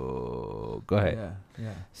no, go ahead.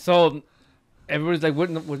 Yeah. So everybody's like, where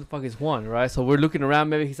the fuck is Juan, right? So we're looking around,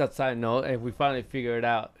 maybe he's outside, no, and we finally figure it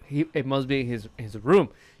out. It must be in his room.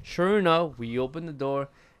 Sure enough, we open the door,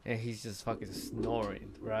 and he's just fucking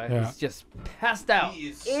snoring, right? Yeah. He's just passed out.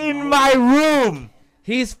 In my room.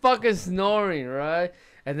 He's fucking snoring, right?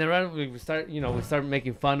 And then we start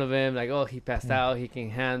making fun of him, like, oh, he passed out, he can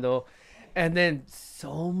handle. And then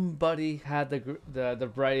somebody had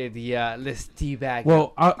the bright idea, let's teabag.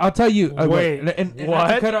 Well, I'll tell you. Wait, and what?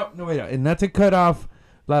 Not to cut off, and not to cut off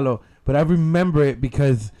Lalo, but I remember it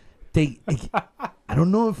because I don't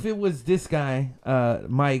know if it was this guy,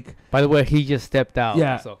 Mike. By the way, he just stepped out.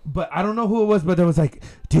 Yeah, So. but I don't know who it was, but it was like,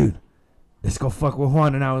 dude, let's go fuck with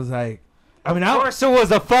Juan, and I was like, I mean, Of course, it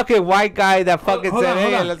was a fucking white guy that fucking hold said, on,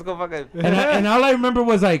 hold "Hey, on. let's go fucking." and all I remember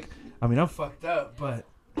was like, I mean, I'm fucked up, but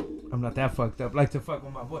I'm not that fucked up. Like to fuck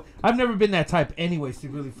with my boy. I've never been that type, anyways, to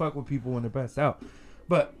really fuck with people when they're passed out.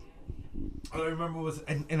 But all I remember was,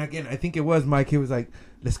 and again, I think it was Mike. He was like,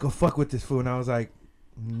 "Let's go fuck with this fool," and I was like,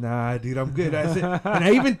 "Nah, dude, I'm good." I said, and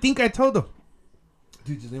I even think I told him,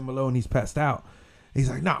 "Dude, just leave him alone. He's passed out." He's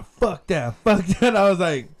like, "Nah, fuck that, fuck that." I was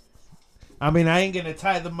like, I mean, I ain't gonna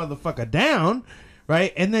tie the motherfucker down.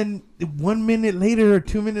 Right, and then 1 minute later or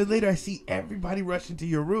 2 minutes later, I see everybody rush into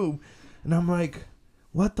your room, and I'm like,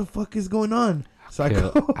 "What the fuck is going on?" So I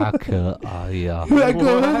go, I'll kill all y'all. I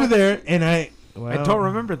go What? over there and I don't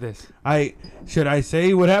remember this. Should I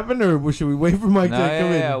say what happened or should we wait for Mike to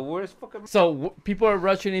come in? Where's fucking? So people are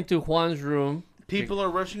rushing into Juan's room. People are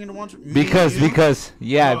rushing into one. Because No,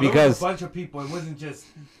 it was a bunch of people. It wasn't just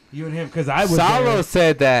you and him. Because I was Salo there.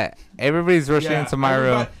 said that everybody's rushing into my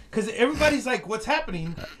room. Because everybody's like, "What's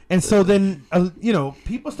happening?" And so then,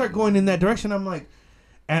 people start going in that direction. I'm like,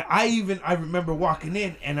 and I remember walking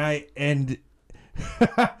in, and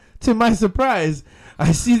to my surprise,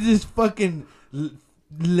 I see this fucking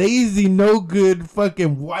lazy, no good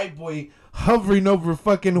fucking white boy hovering over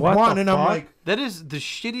fucking What Juan, the and I'm fuck? like, That is the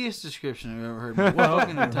shittiest description I've ever heard in my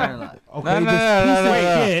fucking entire life. okay, No.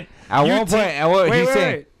 At You one point, he's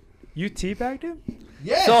saying, wait. You teabagged him?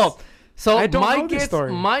 yes. So I don't know Mike this gets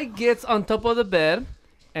story. Mike gets on top of the bed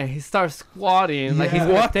and he starts squatting like he's Yeah.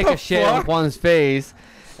 gonna What take the a shit on fuck? Juan's face.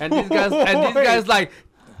 And these guys like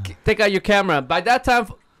take out your camera. By that time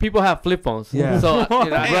people have flip phones. Yeah. So bro,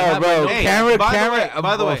 Hey, camera,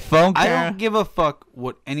 by the way, phone I camera. don't give a fuck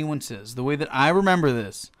what anyone says. The way that I remember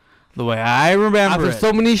this, the way I remember after it,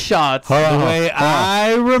 so many shots, the way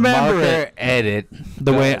I remember it, edit.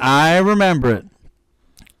 the way I remember it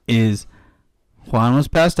is Juan was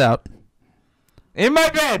passed out In my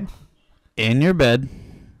bed. in your bed.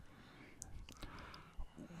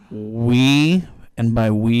 We, and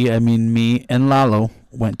by we I mean me and Lalo,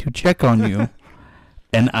 went to check on you,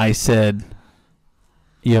 and I said,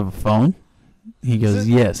 "You have a phone?" He goes,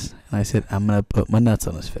 "Yes." And I said, "I'm gonna put my nuts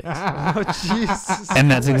on his face." Oh, Jesus.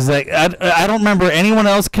 And that's exactly. I don't remember anyone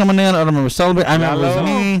else coming in. I don't remember celebrating. I remember it was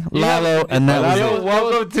me, Lalo, and that was Lalo, it.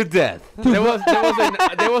 welcome to death. there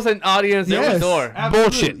was an audience at the door.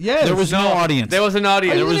 Bullshit. Yes. There was no audience. There was an Are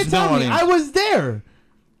audience. you There gonna was no tell me? audience. I was there.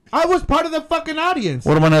 I was part of the fucking audience.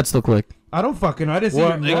 What do my nuts look like? I don't fucking know. I didn't see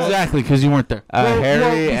What? your nuts. Exactly, because you weren't there.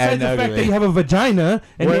 Hairy besides and the fact that ugly. you have a vagina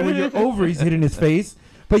and then when your ovaries hit in his face.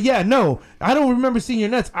 But yeah, no, I don't remember seeing your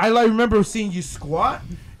nuts. I remember seeing you squat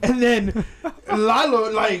and then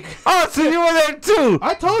Lalo like. Oh, so you were there too.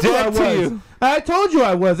 I told you I Dead to was. you. I told you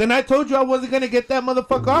I was, and I told you I wasn't gonna get that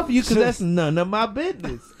motherfucker off of you because that's none of my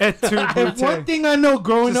business. Et tu, And Wu-Tang. one thing I know,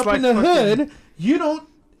 growing Just up in like the fucking- hood, you don't.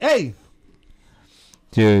 Hey,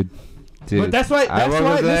 Dude. but that's why. I That's woke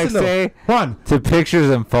why. up the next Listen, though, day Juan. to pictures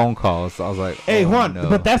and phone calls. I was like, Hey, oh, Juan. no.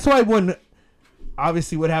 But that's why when,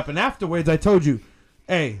 obviously, what happened afterwards, I told you,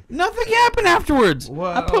 hey, Nothing happened afterwards.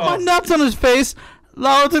 What? I put my nuts on his face.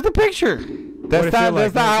 Lalo took the picture. That's it not, feel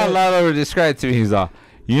like? that's not how Lalo would describe it to me. He's all,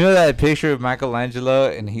 you know that picture of Michelangelo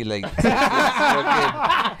and he like,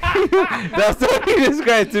 that's what he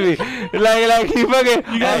described to me. Like he fucking,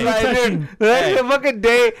 I was like, dude, the next fucking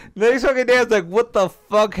day, I was like, what the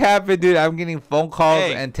fuck happened, dude? I'm getting phone calls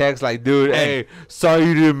Hey. and texts like, dude, Hey. hey, sorry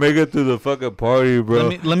you didn't make it to the fucking party, bro.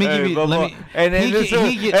 Let me give you. blah, Let blah. me. And then he this get- was-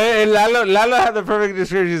 he get- and Lalo had the perfect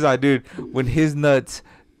description. He's like, dude, when his nuts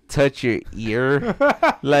touch your ear,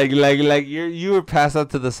 like you were passed out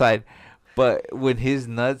to the side, but when his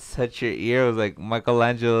nuts touch your ear, it was like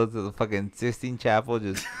Michelangelo to the fucking Sistine Chapel,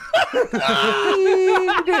 just. hey,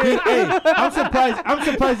 I'm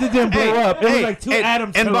surprised it didn't blow up. It was like two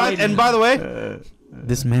atoms. And colliding. by the way,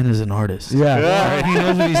 this man is an artist. yeah. All right, he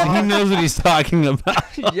knows what he's talking about.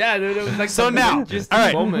 Yeah, dude, it was like So some now, just all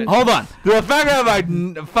right, moment. hold on. The fact that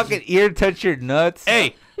my fucking ear touch your nuts.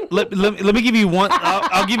 Hey, let me give you one.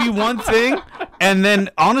 I'll give you one thing, and then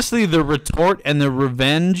honestly, the retort and the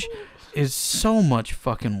revenge is so much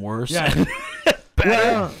fucking worse. Yeah.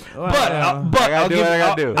 Better. But I'll give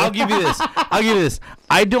you this. I'll give you this.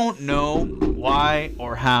 I don't know why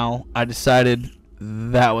or how I decided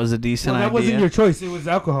that was a decent Well, that idea. wasn't your choice. It was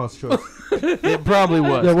alcohol's choice. It probably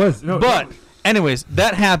was. Yeah, it was. No, But anyways,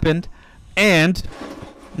 that happened, and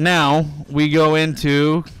now we go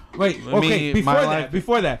into. wait. Let me- Okay. my Before life- that.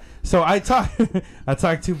 Before that. So I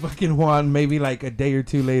talked to fucking Juan maybe like a day or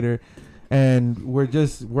two later, and we're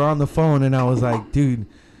on the phone, and I was like, dude,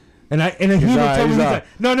 and he would tell me, he's like,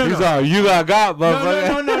 no, you got,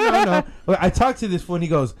 motherfucker. no. Well, I talked to this fool, and he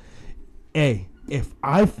goes, hey, if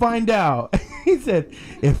I find out, he said,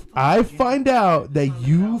 if I find out that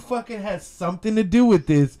you fucking had something to do with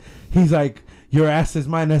this, he's like, your ass is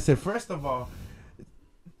mine. I said, first of all,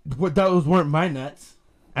 those weren't my nuts.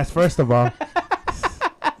 That's first of all.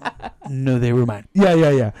 No, they were mine.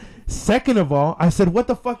 Yeah. Second of all, I said, what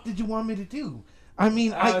the fuck did you want me to do? I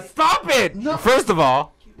mean, Stop it! No. First of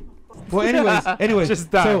all, well, anyways.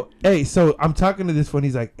 Just die. So I'm talking to this one.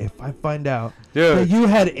 He's like, if I find out dude. that you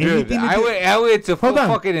had anything to do, I went to full Hold on.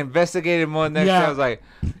 fucking investigative mode next Yeah. day. I was like,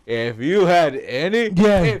 if you had any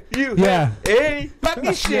Yeah. if you Yeah. had any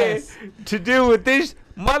fucking shit Yes. to do with this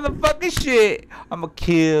motherfucking shit. I'm gonna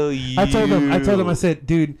kill you. I told him, I said,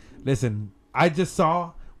 dude, listen, I just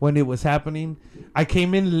saw when it was happening. I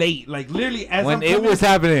came in late, like literally as when it was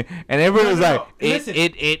happening, and everyone was like, Listen.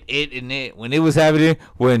 it. When it was happening,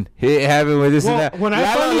 when it happened, with this and that. When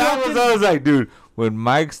I was like, dude, when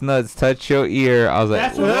Mike's nuts touch your ear, I was like,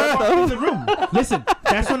 that's when I walked in the room. Listen,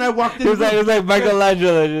 that's when I walked in the room. It was like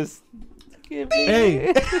Michelangelo just.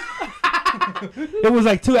 Hey. It was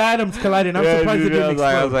like two atoms colliding. I'm surprised it didn't explode.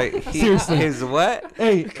 I was like, seriously. His what?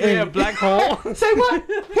 Hey, a black hole. Say what?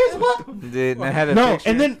 Here's what? Dude, I had a No, picture.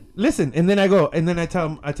 and then listen, and then I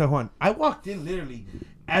tell Juan, I walked in literally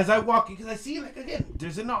as I walk in because I see like again,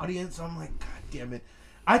 there's an audience. So I'm like, God damn it!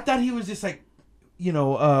 I thought he was just like,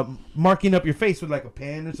 marking up your face with like a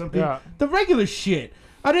pen or something. Yeah. The regular shit.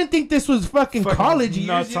 I didn't think this was fucking college years.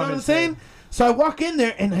 nuts You know on what I'm his saying? head. So I walk in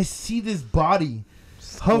there and I see this body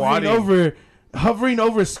hovering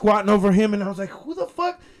over, squatting over him, and I was like, who the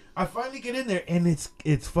fuck? I finally get in there and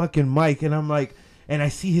it's fucking Mike, and I'm like, and I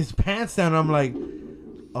see his pants down, and I'm like,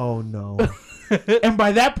 oh no. And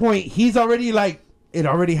by that point, he's already like, it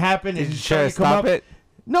already happened. Did and you he's try to trying come stop up. it?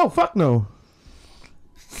 No, fuck no.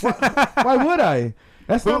 Why would I?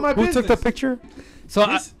 That's not my Who business. took the picture? So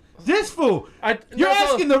This fool. You're no,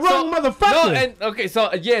 asking the wrong motherfucker. No, and okay,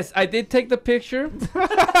 so yes, I did take the picture. And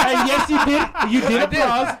yes, you did. You did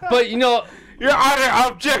applause. But Your Honor,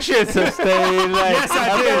 objection sustained. Like, Yes,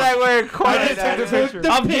 I did. Like we're I just took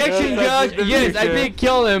the objection, judge. Yes, I did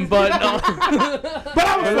kill him, but no. But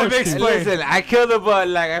I was like, Listen, I killed him, but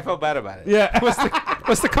like I felt bad about it. yeah. What's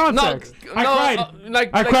the context? I cried.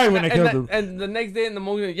 I cried when I killed him. And the next day in the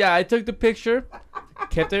morning, yeah, I took the picture,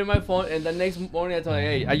 kept it in my phone, and the next morning I told him,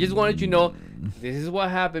 hey, I just wanted you to know this is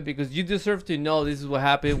what happened because you deserve to know this is what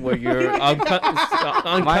happened where you're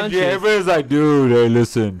unconscious. Mind you, everybody's like, dude, hey,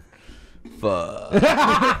 listen. Fuck. Like,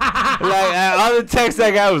 all the text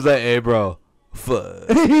I got was like, hey, bro. Fuck.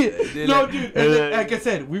 No, dude. And then, like I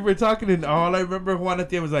said, we were talking, and all I remember Juan at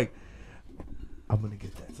the end was like, I'm going to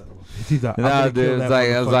get that son of a bitch. He's like, No, dude, it's like,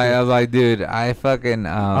 I was like, dude, I fucking.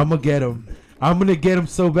 I'm going to get him. I'm gonna get him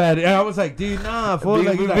so bad, and I was like, "Dude, nah, fool."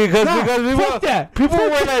 Like, because people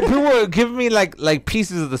were giving me like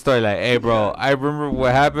pieces of the story, like, "Hey, bro, I remember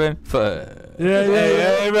what happened."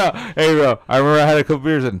 Hey, bro, I remember I had a couple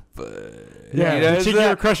beers and. Yeah, you know, the chick you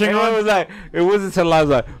were crushing on. It was like, it wasn't until I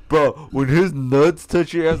was like, bro, when his nuts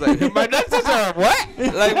touch your, I was like, my nuts touch her, what?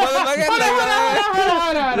 Like, motherfucker,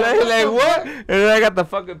 like what? And then I got the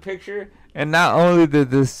fucking picture, and not only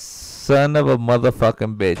did this son of a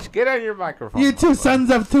motherfucking bitch get on your microphone, you two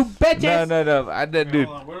sons of two bitches. No, I did, dude.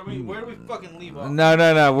 Where do we fucking leave off? No,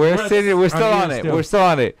 we're still on it. We're still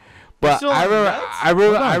on it. But I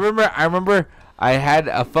remember. I had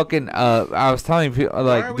a fucking. I was telling people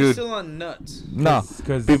like, why are dude. we still on nuts? No,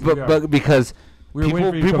 because people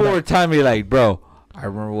were telling me like, bro, I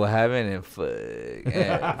remember what happened and fuck,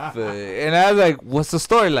 and I was like, what's the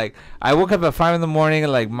story? Like, I woke up at 5 in the morning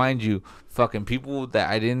and like, mind you, fucking people that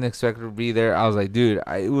I didn't expect to be there. I was like, dude,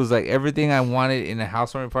 it was like everything I wanted in a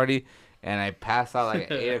housewarming party. And I passed out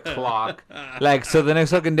like at 8 o'clock. Like, so the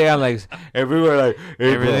next fucking day, I'm like, everywhere, like,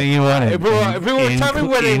 hey, Everything you wanted. People were telling me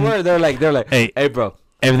where they were. They're like, hey, bro.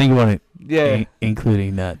 Everything you wanted. Yeah.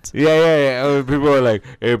 Including nuts. Yeah. People were like,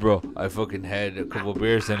 hey, bro, I fucking had a couple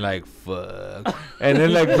beers and like, fuck. And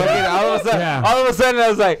then like, fucking, all of a sudden, it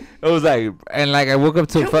was like, and like, I woke up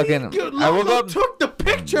to fucking, I woke up. Took the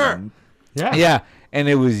picture. Yeah. And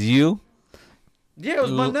it was you. Yeah, it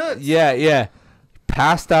was my nuts. Yeah.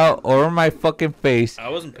 Passed out over my fucking face. I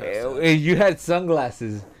wasn't passed out. And you had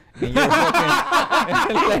sunglasses. And you're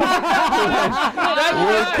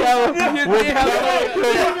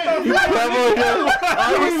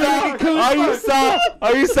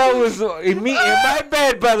all you saw was me in my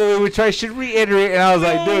bed, by the way, which I should reiterate. And I was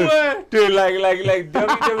like, dude, like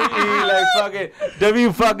WWE, like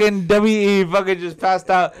fucking WWE fucking just passed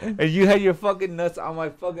out, and you had your fucking nuts on my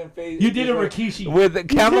fucking face. You did a Rikishi with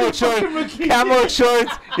camo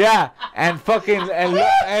shorts, yeah, and fucking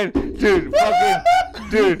and dude.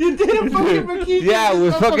 You did a fucking Rikishi. Yeah,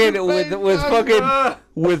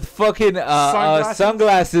 with fucking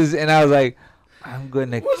sunglasses, and I was like, I'm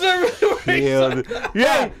gonna kill.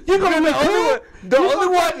 Yeah, you're gonna be cool. The only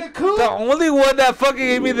one that fucking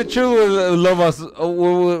gave me the truth was Lomas.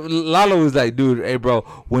 Lalo was like, dude, hey bro,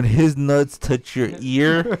 when his nuts touch your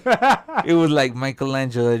ear, it was like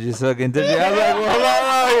Michelangelo just fucking touched it. I was like,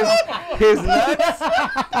 well, his nuts.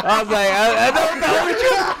 I was like, I don't know the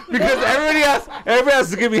truth because everybody else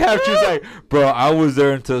to give me half truth. Like, bro, I was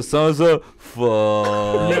there until so and so.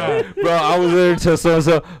 Fuck. Yeah. Bro, I was there until so and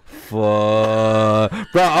so. Fuck.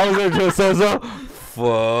 Bro, I was there until so and so. Fuck.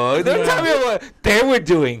 fuck. Don't tell me what they were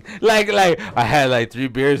doing. Like I had like 3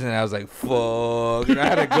 beers and I was like, fuck. And I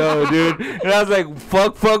had to go, dude. And I was like,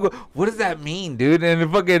 fuck. What does that mean, dude? And the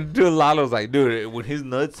fucking dude Lalo was like, dude, when his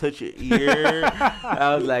nuts touch your ear,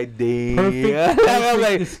 I was like, damn. I was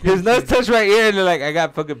like, his nuts touch my ear, and they're like, I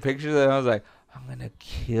got fucking pictures, and I was like, I'm gonna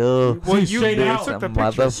kill Well, you this took the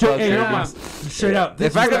motherfucker. Straight out.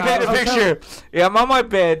 If I could paint a picture, yeah, I'm on my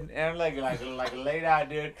bed and I'm like laid out,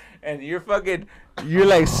 dude, and you're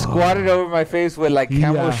like squatted over my face with like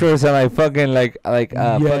camel shorts and like fucking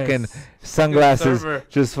fucking sunglasses,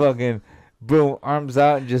 just fucking boom, arms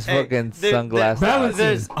out and just fucking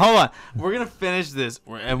sunglasses. Hold on, we're gonna finish this,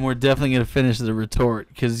 and we're definitely gonna finish the retort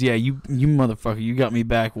because you motherfucker, you got me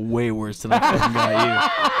back way worse than I fucking got you.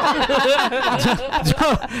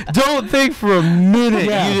 don't think for a minute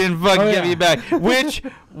you didn't fucking get me back, which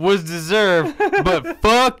was deserved, but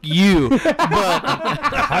fuck you. But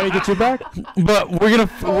how do you get you back? But we're gonna.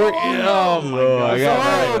 Oh my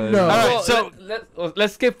god! No. All right, so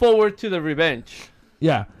let's skip forward to the revenge.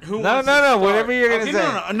 Yeah. No. Whatever you're gonna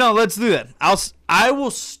say. No. Let's do that. I will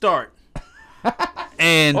start.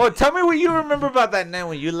 And tell me what you remember about that night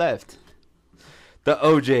when you left. The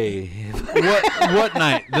OJ. what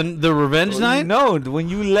night? The revenge night? No, when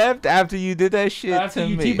you left after you did that shit. After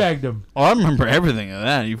you teabagged him. Oh, I remember everything of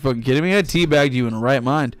that. Are you fucking kidding me? I teabagged you in the right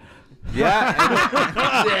mind. Yeah.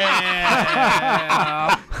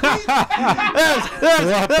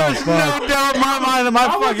 There's no doubt in my mind that my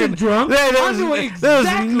fucking drunk. There's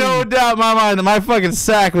no doubt in my mind that my fucking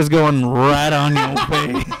sack was going right on your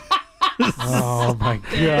face. Oh my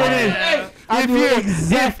god.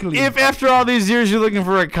 If after all these years you're looking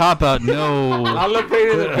for a cop out, no. I'll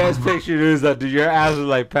paint the best picture is that your ass was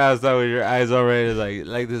like passed out with your eyes already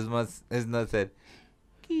like this his nuts said.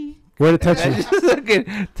 Where to touch you? Just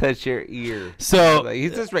fucking touch your ear. So like,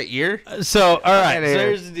 he's just right ear. So all right. So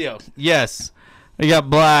here's the deal. Yes, I got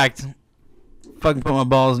blacked. Fucking put my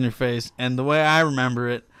balls in your face, and the way I remember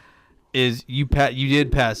it is you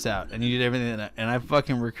did pass out and you did everything, and I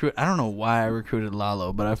fucking I don't know why I recruited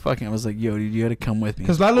Lalo, but I was like, yo, dude, you gotta come with me.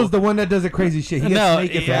 Because Lalo's the one that does the crazy shit. He gets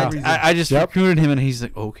naked for that reason. I just recruited him, and he's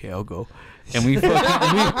like, okay, I'll go. And we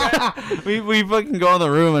fucking we fucking go in the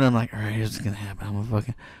room, and I'm like, all right, here's what's gonna happen. I'm gonna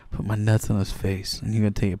fucking put my nuts on his face, and you're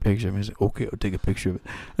gonna take a picture of him. He's like, okay, I'll take a picture of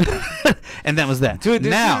it. And that was that. Dude,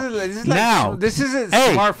 this isn't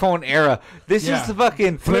smartphone era. This is the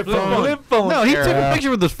fucking flip phone. No, he took a picture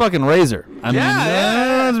with this fucking razor. I mean,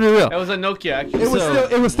 let's be real. That was a Nokia, actually.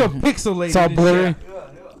 It was still pixelated. It's all blurry.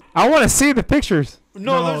 I want to see the pictures.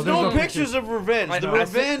 No, there's no pictures of revenge. The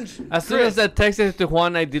revenge. As soon as I texted to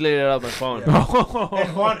Juan, I deleted it off my phone.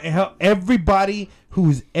 And Juan, everybody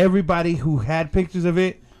who had pictures of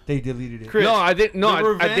it, they deleted it. Chris, no, I didn't. No,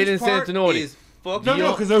 I didn't send it to nobody.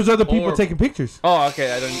 No, because there was other people taking pictures. Oh,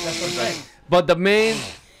 okay. I don't. That's what I'm saying. But the main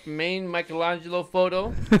Michelangelo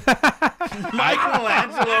photo.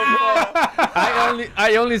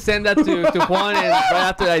 I only sent that to Juan, and right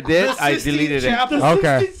after I did, I deleted it.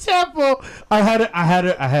 Okay. Chapel. I had to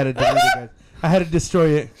delete it, guys. I had to destroy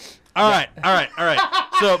it. All right.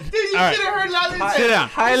 So, Dude, you should have heard Lalo sit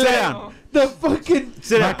down. The fucking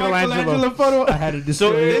Michelangelo photo. I had to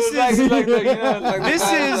destroy it. That's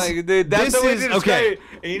the way to describe it.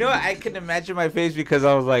 And you know what? I can imagine my face because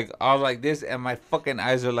I was like this, and my fucking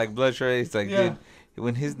eyes are like bloodshot. It's like, dude,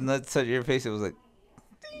 when his nuts touched your face, it was like.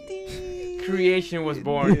 Creation was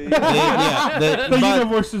born. The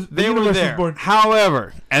universe was born.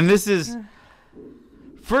 However, and this is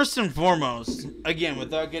first and foremost, again,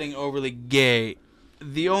 without getting overly gay,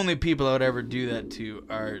 the only people I would ever do that to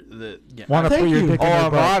are Want to put your dick in your I'm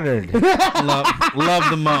butt. honored. love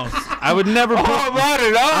the most. I would never put. I'm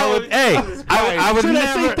honored.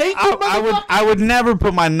 I would never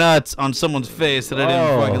put my nuts on someone's face that I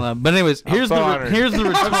didn't fucking love. But anyways, here's the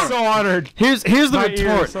retort. I'm so honored. Here's the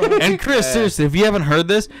retort. And Chris, seriously, if you haven't heard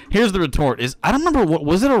this, here's the retort. I don't remember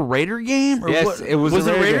was it a Raider game? Or yes, it was. Was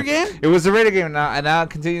it a Raider game? It was a Raider game. Now, and I'll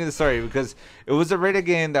continue the story because it was a Raider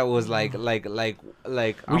game that was like.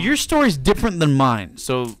 Well, your story's different than mine,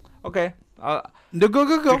 so okay. No, go.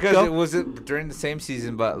 Because it was during the same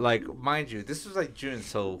season, but like mind you, this was like June,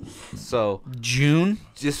 so June.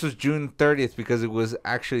 This was June 30th because it was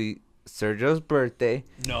actually Sergio's birthday.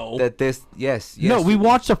 No. Yes. No, we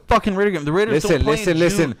watched a fucking Raider game. The Raiders don't play in June.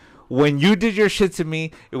 Listen. When you did your shit to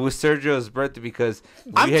me, it was Sergio's birthday because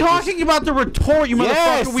I'm talking about the retort, you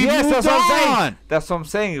motherfucker. We moved that's what I'm on. saying. That's what I'm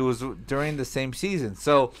saying. It was during the same season,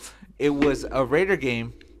 so it was a Raider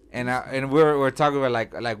game. And we're talking about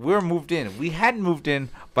like we were moved in. We hadn't moved in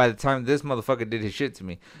by the time this motherfucker did his shit to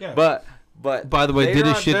me. Yeah. But by the way, did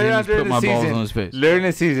his shit to me, put my balls on his face. During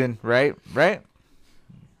the season, right?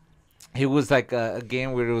 it was like a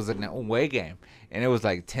game where it was an away game, and it was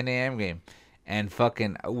like 10 a.m. game, and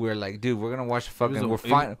fucking we're like, dude, we're gonna watch fucking.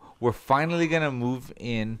 We're finally gonna move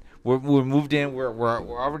in. We're moved in. We're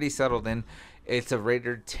already settled in. It's a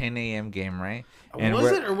Raider 10 a.m. game, right? And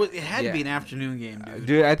was it, or was, it had to be an afternoon game, dude?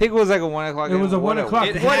 Dude, I think it was like a 1 o'clock. It was a 1 o'clock.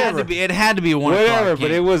 It had to be. It had to be a 1 o'clock. Whatever, game.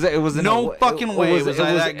 but it was no fucking way.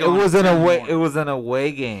 It was an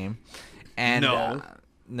away game, and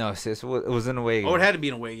no, sis, it was an away game. Oh, it had to be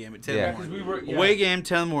an away game at 10 in the morning. Away game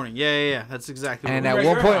 10 in the morning. Yeah. That's exactly. And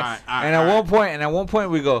what at one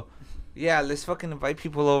point, we go, yeah, let's fucking invite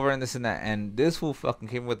people over and this and that. And this fool fucking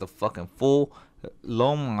came with a fucking full.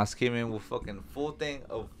 Lomas came in with fucking full thing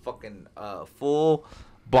of fucking full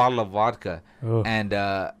bottle of vodka. Ugh. And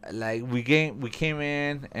like we came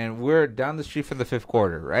in and we're down the street from the fifth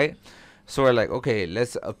quarter, right? So we're like, okay,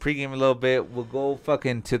 let's pregame a little bit. We'll go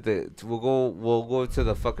fucking we'll go to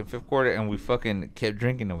the fucking fifth quarter, and we fucking kept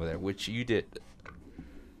drinking over there, which you did.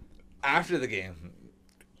 After the game,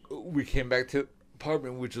 we came back to the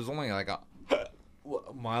apartment, which was only like a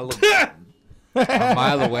mile away. A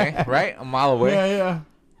mile away, right? A mile away. Yeah.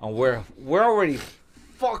 And we're already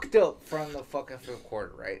fucked up from the fucking fifth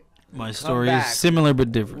quarter, right? My story is similar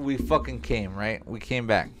but different. We fucking came, right? We came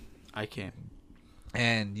back. I came.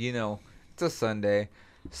 And, you know, it's a Sunday,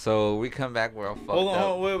 so we come back, we're all fucked up. Hold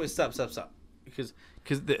on, wait, stop. Because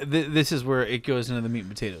this is where it goes into the meat and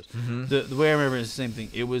potatoes. Mm-hmm. The way I remember it is the same thing.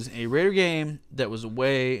 It was a Raider game that was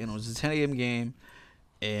away, and it was a 10 a.m. game.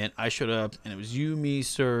 And I showed up, and it was you, me,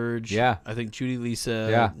 Serge. Yeah. I think Judy, Lisa.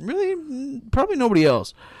 Yeah. Really, probably nobody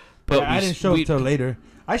else. But I didn't show up till later.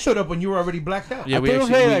 I showed up when you were already blacked out. Yeah, I think we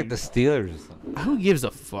played like the Steelers or something. Who gives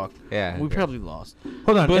a fuck? Yeah. We probably lost.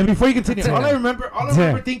 Hold on, But- and before you continue, all I remember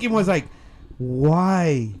thinking was like,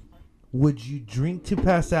 why would you drink to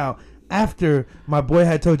pass out after my boy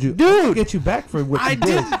had told you, Dude, I'll get you back for what you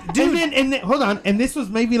did? dude. And then hold on, and this was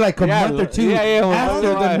maybe like a month or two after the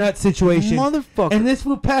Motherfucker. nut situation. Motherfucker. And this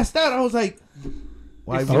fool passed out. I was like,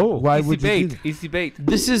 why would you do that? Easy bait.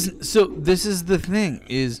 This is the thing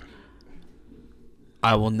is,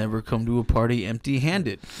 I will never come to a party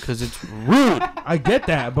empty-handed because it's rude. I get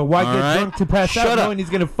that, but why All get right? drunk to pass Shut out up. knowing he's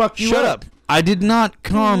gonna fuck you Shut up. I did not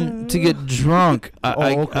come to get drunk.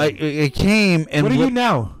 I came and What are you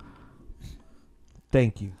now?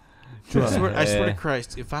 Thank you. I swear to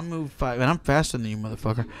Christ, if I move 5, and I'm faster than you,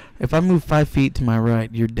 motherfucker. If I move 5 feet to my right,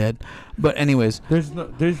 you're dead. But anyways, There's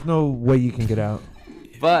no way you can get out.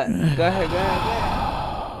 But, go ahead.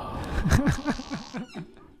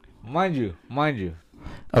 Mind you.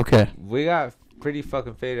 okay. We got pretty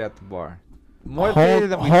fucking faded at the bar. More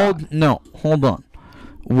faded than we thought. Hold on.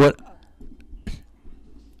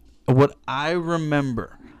 What I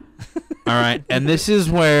remember, all right, and this is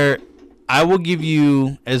where I will give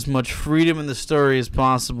you as much freedom in the story as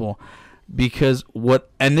possible, because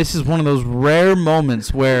and this is one of those rare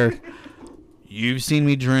moments where you've seen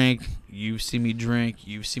me drink,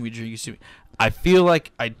 I feel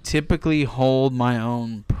like I typically hold my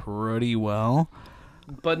own pretty well.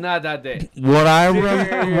 But not that day. What I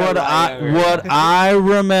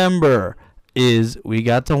remember is we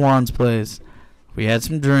got to Juan's place. We had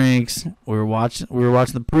some drinks. We were watching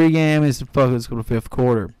the pregame. He said, "Fuck, let's go to fifth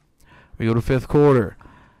quarter." We go to fifth quarter.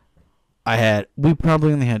 We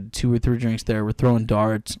probably only had 2 or 3 drinks there. We're throwing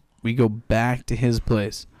darts. We go back to his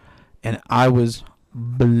place, and I was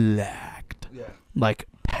blacked. Yeah. Like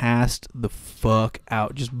passed the fuck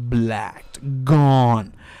out, just blacked,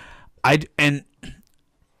 gone. I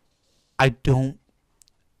don't,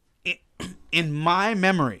 in my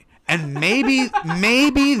memory, and maybe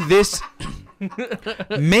this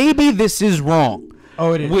is wrong.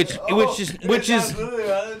 Oh, it is. Which is all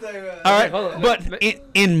right. But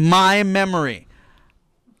in my memory,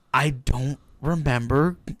 I don't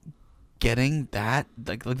remember getting that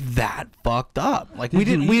like that fucked up. Like we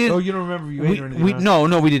didn't. Oh, you don't remember you ate or anything? No,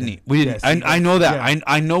 we didn't eat. We didn't. Yes, I know that. yeah.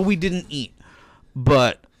 I know we didn't eat,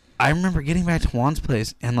 but I remember getting back to Juan's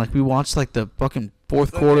place and like we watched like the fucking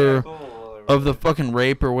fourth quarter of the fucking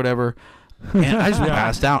rape or whatever, and I just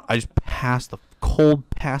passed out. I just passed the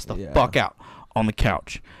fuck out on the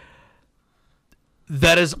couch.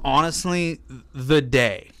 That is honestly the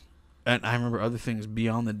day, and I remember other things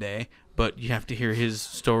beyond the day. But you have to hear his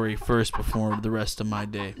story first before the rest of my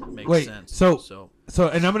day makes sense. So,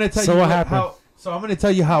 and I'm gonna tell you what happened. So I'm gonna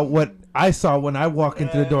tell you what I saw when I walk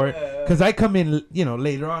into the door, because I come in,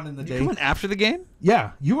 later on in the day. You coming after the game?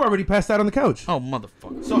 Yeah, you were already passed out on the couch. Oh,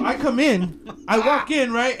 motherfucker! So I come in, I walk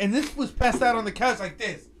in, right, and this was passed out on the couch like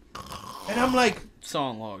this, and I'm like,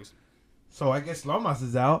 sawing logs. So I guess Lomas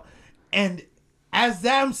is out, and as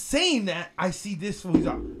I'm saying that, I see this fool. He's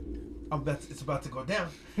out. It's about to go down.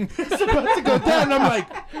 It's about to go down. And I'm like,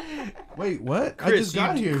 wait, what? I just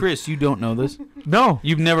got here. Chris, you don't know this. No.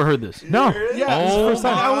 You've never heard this. No. Yeah, Oh it's the first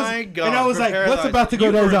time. my God. And I was like, what's about to go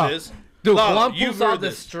You've down? heard out? this. Dude, Lalo, Juan you've pulls heard out the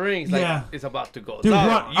this. strings like Yeah. it's about to go. Dude,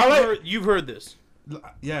 down. Juan, You've heard this.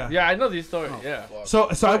 Yeah. Yeah, I know this story. Yeah. So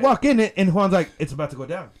I walk in it, and Juan's like, it's about to go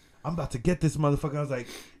down. I'm about to get this motherfucker. I was like,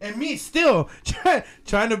 and me still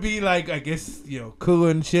trying to be like, I guess, cool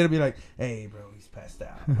and shit. I'd be like, hey, bro, he's passed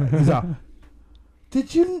out. Right? He's out.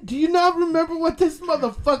 Do you not remember what this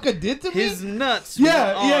motherfucker did to me? His nuts.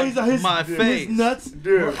 Yeah, were on he's his, my face. His nuts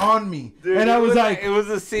were on me, and I was like, it was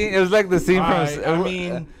a scene. It was like the scene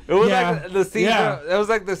from. It was yeah, like the scene. yeah. It was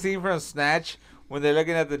like the scene from Snatch when they're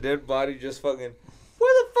looking at the dead body, just fucking.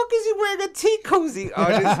 Where the fuck is he wearing a tea cozy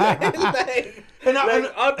on his head? And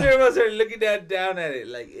all three of us are looking down at it,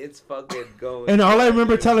 like it's fucking going. And all I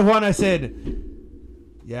remember telling Juan, I said,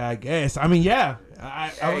 yeah, I guess. I mean, yeah.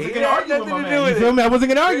 I wasn't going to argue with my man. You feel me? I wasn't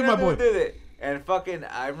going to argue with my boy. And fucking,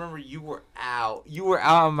 I remember you were out. You were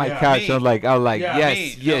out on my couch. I was like,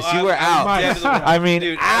 yes, you were out. I mean,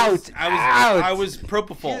 Dude, out. I was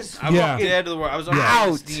propofol. I was dead to the world. I was on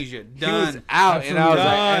anesthesia. Done. He was out, and I was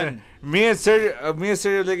done. like, me and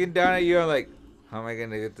Sergio looking down at you. I'm like, how am I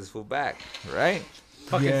gonna get this fool back, right?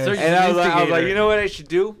 Fucking Yes. Sergio's And I was like, instigator. you know what I should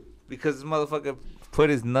do? Because this motherfucker put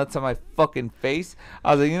his nuts on my fucking face.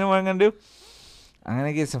 I was like, you know what I'm gonna do? I'm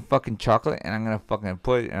gonna get some fucking chocolate and I'm gonna fucking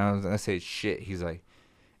put it. And I was gonna say shit. He's like,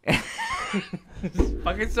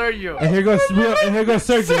 fucking Sergio. And here goes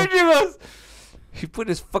Sergio. Sergio goes. He put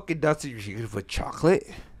his fucking nuts in your. You gonna put chocolate?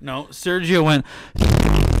 No, Sergio went.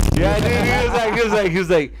 Yeah, dude. He was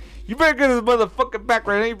like, you better get his motherfucking back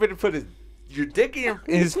right now. You better put your dick in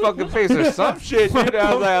his fucking face or some shit, dude.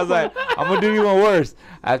 I was like, I'm gonna do you one worse.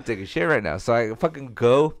 I have to take a shit right now, so I fucking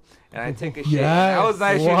go and I take a shit. Yes. That was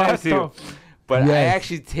nice shit next to you. But I Yes.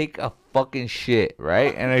 actually take a fucking shit,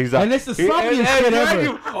 right? And he's like, And it's the sloppiest shit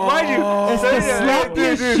ever. Mind you, It's the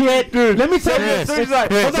sloppiest shit. Let me tell you. Sergio's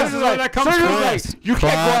like, you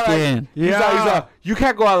can't go out like, he's like, you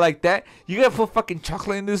can't go out like that. You gotta put fucking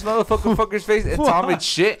chocolate in this motherfucker's face and tell him it's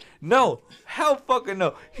shit. No, hell fucking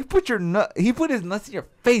no. He put his nuts in your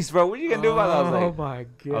face, bro. What are you gonna do about that? I was like, my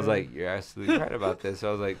god. I was like, you're absolutely right about this.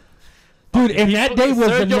 I was like, Dude, and that day was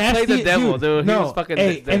the Sergio nastiest. played the devil, dude. He No, was fucking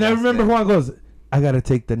hey, the and I devil. remember Juan goes, I gotta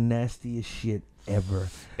take the nastiest shit ever.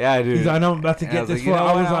 yeah, dude. He's like, I know I'm about to And I get was this like, you for. know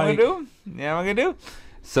I what was I'm like, gonna do? Yeah, I'm gonna do.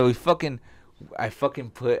 So I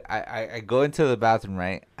go into the bathroom,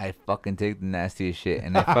 right? I fucking take the nastiest shit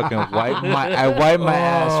and I fucking wipe my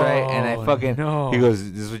ass, right? And I fucking no. he goes,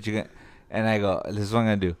 this is what you gonna, and I go, this is what I'm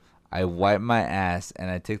gonna do. I wipe my ass and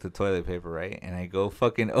I take the toilet paper, right? And I go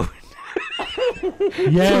fucking over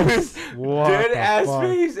yes. dead ass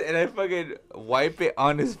face and I fucking wipe it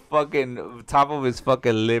on his fucking top of his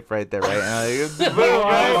fucking lip right there, right? And I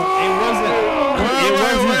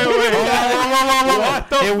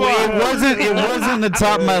It wasn't the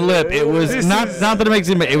top of my lip. It was not that it makes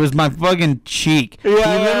it. It was my fucking cheek. He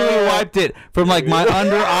literally wiped it from like my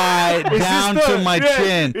under eye down to my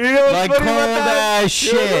chin, like cold ass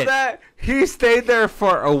shit. He stayed there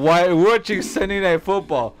for a while watching Sunday Night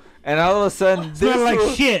Football, and all of a sudden, Smelled like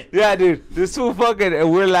fool- shit. Yeah, dude, this fool fucking,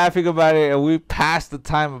 and we're laughing about it, and we passed the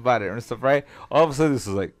time about it and stuff, right? All of a sudden, this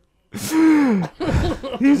is like,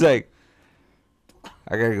 he's like,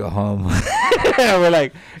 I gotta go home. And we're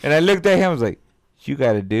like, and I looked at him, I was like, you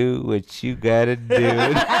gotta do what you gotta do. Dude,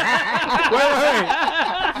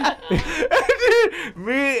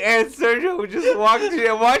 me and Sergio just walked in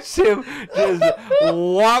and watched him just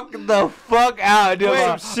walk the fuck out. Dude.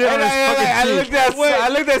 Wait, shit on And his fucking I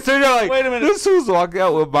looked at Sergio like, Wait a minute. this fool's walking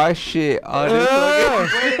out with my shit on his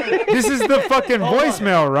fucking. This is the fucking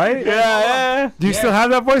voicemail, right? Yeah. Do you still have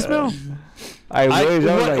that voicemail? I wish. I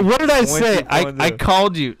was like, what did I when say? you going I to-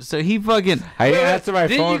 called you. So he fucking. I didn't answer my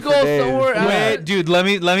Didn't phone you for go days. somewhere else? Wait, dude. Let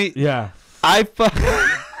me. Yeah. I fuck.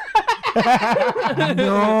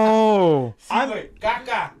 No. I'm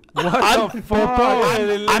caca. What the fuck?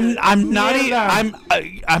 I'm not.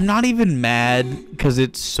 I'm not even mad because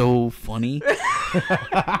it's so funny.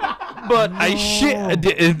 But I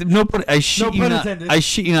shit. No pun. I shit No you pun not. intended. I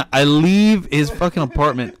shit you not. I leave his fucking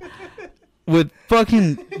apartment with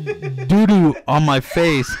fucking doo doo on my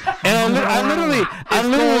face, and I literally,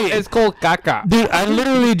 It's called caca. dude. I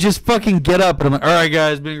literally just fucking get up and I'm like, all right,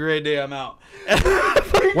 guys, been a great day. I'm out.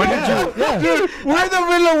 When did you? Yeah. Dude, we're in the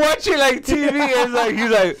middle of watching like TV. And it's like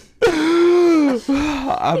he's like,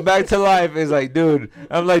 I'm back to life. It's like, dude.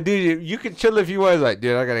 I'm like, dude, you can chill if you want. It's like,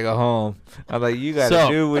 dude, I gotta go home. I'm like, you gotta So,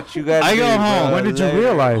 do what you gotta I do. go home. bro. When did you Like,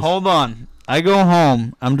 realize? Hold on. I go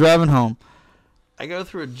home. I'm driving home. I go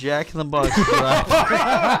through a Jack in the Box drive. What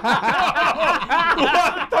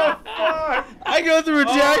the fuck? I go through a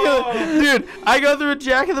I go through a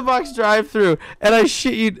Jack in the Box drive-through, and I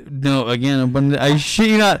shit you. No, again, but I shit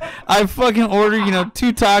you not. I fucking order, 2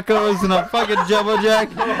 tacos and a fucking Jumbo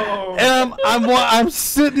Jack, and I'm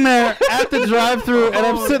sitting there at the drive-through,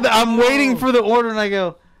 and I'm waiting for the order, and I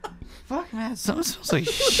go, fuck, man, something smells like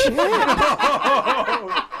shit.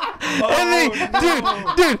 And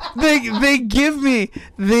they give me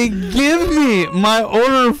my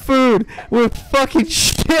order of food with fucking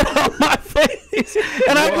shit on my face.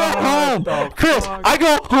 And I go home, Chris. I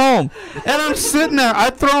go home, and I'm sitting there.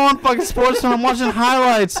 I throw on fucking sports, and I'm watching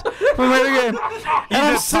highlights from the game. And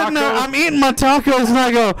I'm sitting there. I'm eating my tacos, and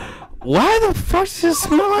I go, why the fuck does it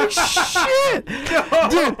smell like shit?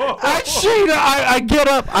 Dude, I get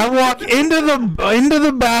up, I walk into the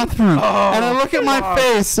bathroom, and I look at my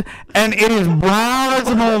face, and it is brown as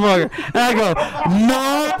a motherfucker. And I go,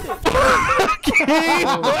 no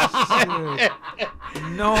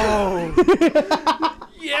fucking No.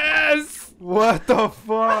 Yes. What the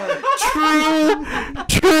fuck?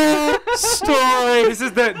 True story. This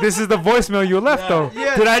is the voicemail you left though.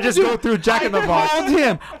 Yeah, Did I just go through Jack in the Box?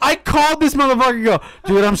 I called this motherfucker and go,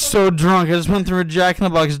 dude, I'm so drunk. I just went through a Jack in the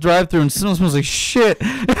Box drive-thru and it smells like shit.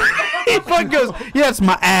 He fucking goes, yeah, it's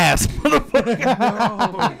my ass, motherfucker.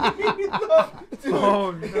 Oh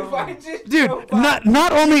no. Dude,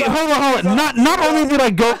 not only hold on. Not only did I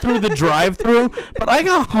go through the drive-thru, but I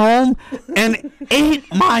got home and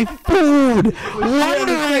ate my food,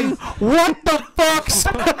 wondering what the fuck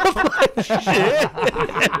smelled like shit.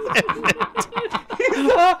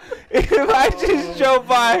 If I just show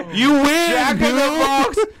by You win, Jack in the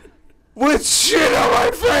Box with shit on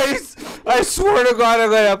my face, I swear to God, I'm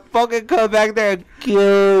gonna fucking come back there and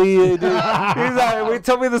kill you, dude. He's like, wait,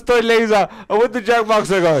 tell me the story later. He's like, I went to Jack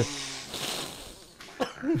Box, I go,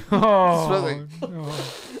 Oh.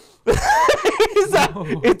 he's like,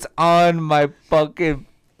 it's on my fucking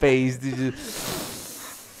face, dude.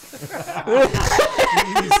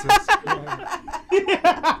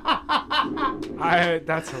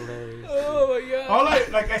 That's hilarious. Oh my god.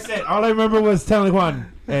 All I remember was telling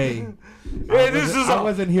Juan, hey, I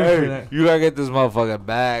wasn't here for that. You gotta get this motherfucker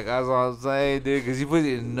back. That's what I'm saying, dude. Because he put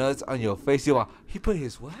his nuts on your face. He put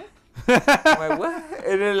his what? I'm like, what?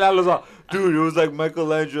 And then Lalo's like, dude, it was like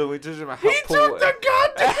Michelangelo. We touched him. He took the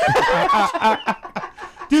goddamn.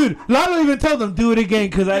 Dude, Lalo even told him, do it again,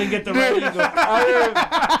 because I didn't get the right ego.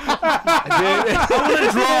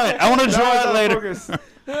 I want to draw it later. Dude,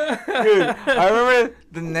 I remember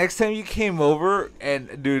the next time you came over,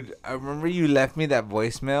 and dude, I remember you left me that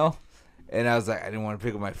voicemail, and I was like, I didn't want to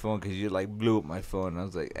pick up my phone because you like blew up my phone. I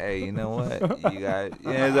was like, hey, you know what? You got,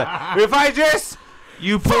 it's like, if I just.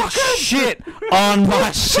 You put shit on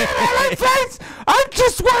my shit. My face. I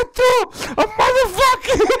just went through a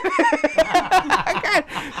motherfucking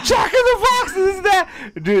Jack in the Box. This is that,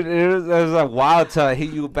 dude. It was like wild till I hit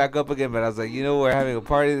you back up again. But I was like, we're having a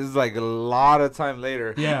party. This is like a lot of time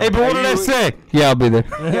later. Yeah. Hey, but what did I say? Yeah, I'll be there.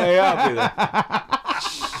 Yeah, I'll be there.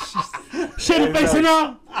 Shit face and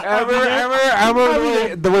all. I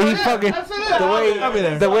remember the way he fucking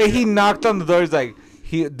the way he knocked on the door. He's like.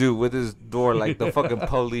 Dude, with his door, like the fucking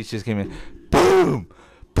police just came in. Boom!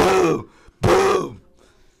 Boom! Boom!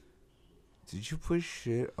 Did you put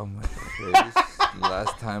shit on my face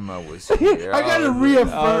last time I was here? I gotta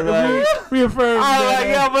reaffirm. Yeah,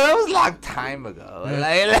 but that was a long time ago.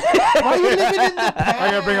 Why you living in the past?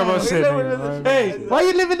 I gotta bring up a shit. Hey, why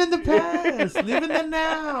you living in the past? Live in the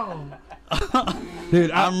now.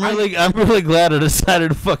 Dude, I'm really glad I decided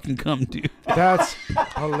to fucking come, dude. That's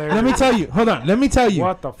hilarious. Let me tell you. Hold on. Let me tell you.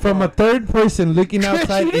 What the fuck? From a third person looking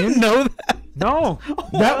outside You didn't in. know that? No.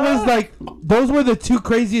 That was like, those were the two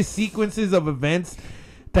craziest sequences of events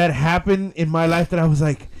that happened in my life that I was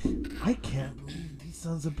like, I can't believe these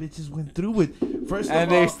sons of bitches went through with. And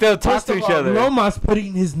they still talk to each other. Lomas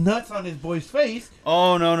putting his nuts on his boy's face.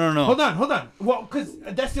 Oh, no. Hold on. Well, because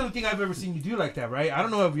that's the only thing I've ever seen you do like that, right? I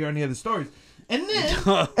don't know if you heard any other stories. And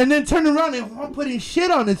then turn around and Juan putting shit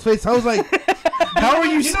on his face. I was like, how are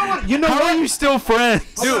you? How are you still friends,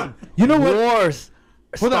 dude? You know what? Wars.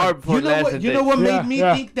 Hold on. You know what made me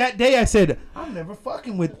think that day? I said, I'm never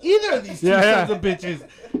fucking with either of these two sons of bitches.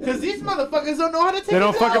 Because these motherfuckers don't know how to take it. They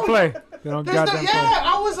don't fucking play. They don't goddamn play.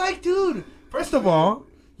 I was like, dude, first of all,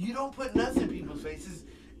 you don't put nuts in people's faces.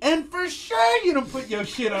 And for sure you don't put your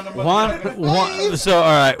shit on the motherfucker's face. So, all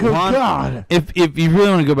right. Good Juan, God. If you really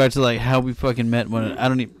want to go back to like how we fucking met,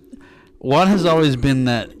 Juan has always been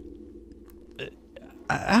that.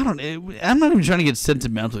 I'm not even trying to get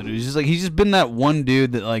sentimental, dude. He's just been that one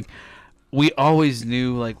dude that like we always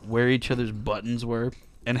knew like where each other's buttons were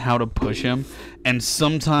and how to push them. And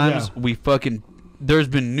sometimes we fucking. There's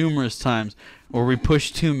been numerous times where we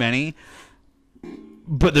push too many,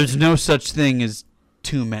 but there's no such thing as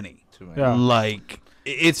too many. Yeah. Like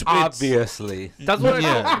it's obviously. That's what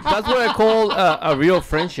that's what I call a real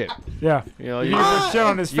friendship. Yeah. You know, You give a shit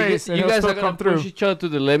on his face, and you he'll guys still are gonna come through. push each other to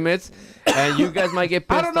the limits, and you guys might get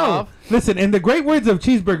pissed I don't know. off. Listen, in the great words of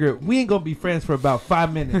Cheeseburger, we ain't gonna be friends for about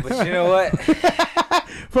 5 minutes. But you know what?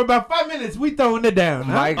 For about 5 minutes, we throwing it down.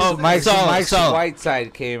 Huh? Mike's solid. white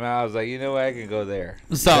side came out. I was like, you know what? I can go there.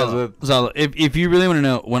 Solid. If you really want to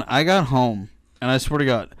know, when I got home, and I swear to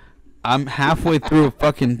God, I'm halfway through a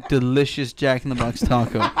fucking delicious Jack in the Box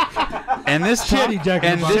taco, and this Shitty Jack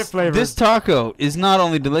in the Box. this taco is not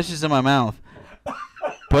only delicious in my mouth,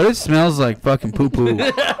 but it smells like fucking poo poo.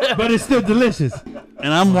 But it's still delicious.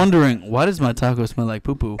 And I'm wondering, why does my taco smell like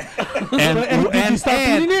poo poo? And did you stop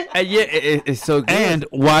eating it? And yeah, it's so good. And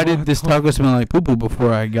why did this taco smell like poo poo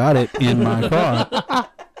before I got it in my car?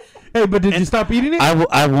 Hey, but did you stop eating it?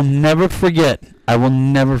 I will never forget. I will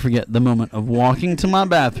never forget the moment of walking to my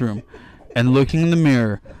bathroom and looking in the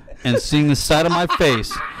mirror and seeing the side of my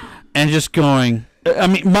face and just going. I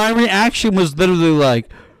mean, my reaction was literally like,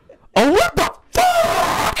 "Oh, what the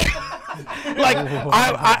fuck!" Like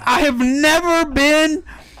I have never been.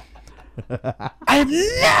 I have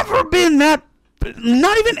never been that.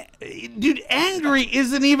 Not even, dude. Angry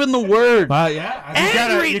isn't even the word. Yeah.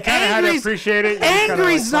 Angry, You kind of had to appreciate it.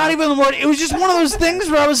 Angry's not even the word. It was just one of those things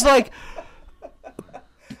where I was like,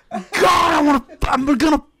 God, I'm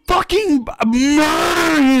gonna fucking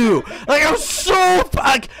murder you. Like I was so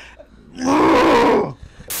like.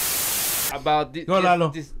 about this, Go, Lalo.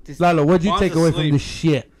 this Lalo, what'd you Juan's take away from asleep. this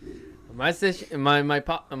shit? my session, my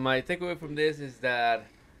takeaway from this is that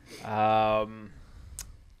don't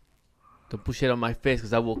push it on my face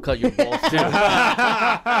because I will cut your balls too.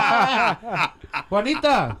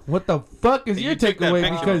 Juanita, what the fuck is your took that takeaway?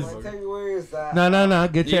 picture Because before. takeaway is that. no,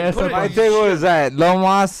 get your You ass put up. it My on- takeaway is that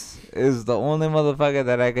Lomas is the only motherfucker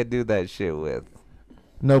that I could do that shit with.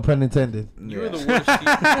 No pun intended. You were the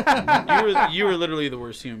worst. You were literally the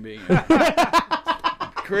worst human being.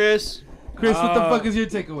 Chris, Chris, what the fuck is your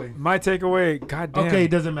takeaway? My takeaway, goddamn. Okay,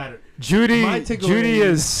 it doesn't matter. Judy My takeaway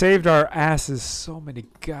has saved our asses so many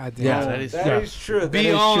goddamn Yeah, times. That is true.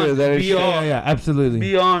 Beyond- That is true. Yeah, absolutely.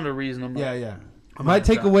 beyond a reasonable. Yeah. My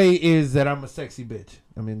takeaway is that I'm a sexy bitch.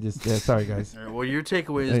 I mean, just sorry, guys. All right, well, your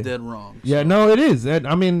takeaway is Hey. dead wrong. Yeah, no, it is.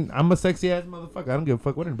 I mean, I'm a sexy ass motherfucker. I don't give a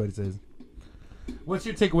fuck what anybody says. What's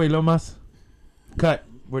your takeaway, Lomas? Cut.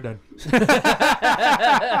 We're done.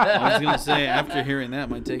 I was gonna say after hearing that,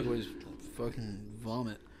 my takeaway is fucking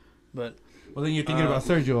vomit. But Well, then you're thinking about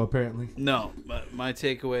Sergio, apparently. no, but my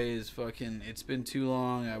takeaway is fucking. It's been too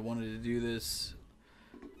long. I wanted to do this.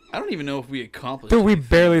 I don't even know if we accomplished. Dude, we anything.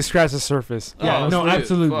 barely scratched the surface Yeah, no, dude,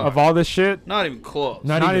 absolutely. fuck. of all this shit. Not even close.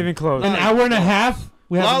 Not even close. An hour and a half.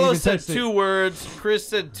 We haven't Lalo even said touched it. 2 words. Chris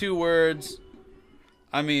said 2 words.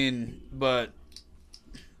 I mean, but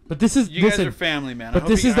But this is you guys are family, man. I But hope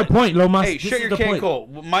this you is the guys- point, Lomas. Hey, this shut is your the can point. Cole.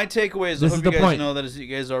 My takeaway is This I is hope you the guys point. know that you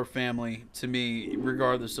guys are family to me,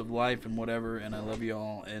 regardless of life and whatever. And I love you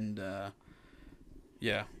all. And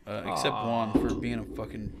except Juan for being a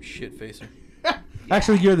fucking shit facer.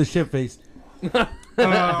 Actually, you're the shit face. But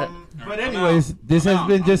anyways, this has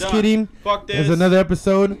been I'm Just done. Kidding. Fuck this. There's another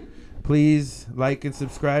episode. Please like and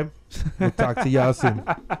subscribe. We'll talk to y'all soon.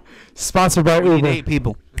 Sponsored by We need Uber. 8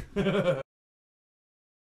 people.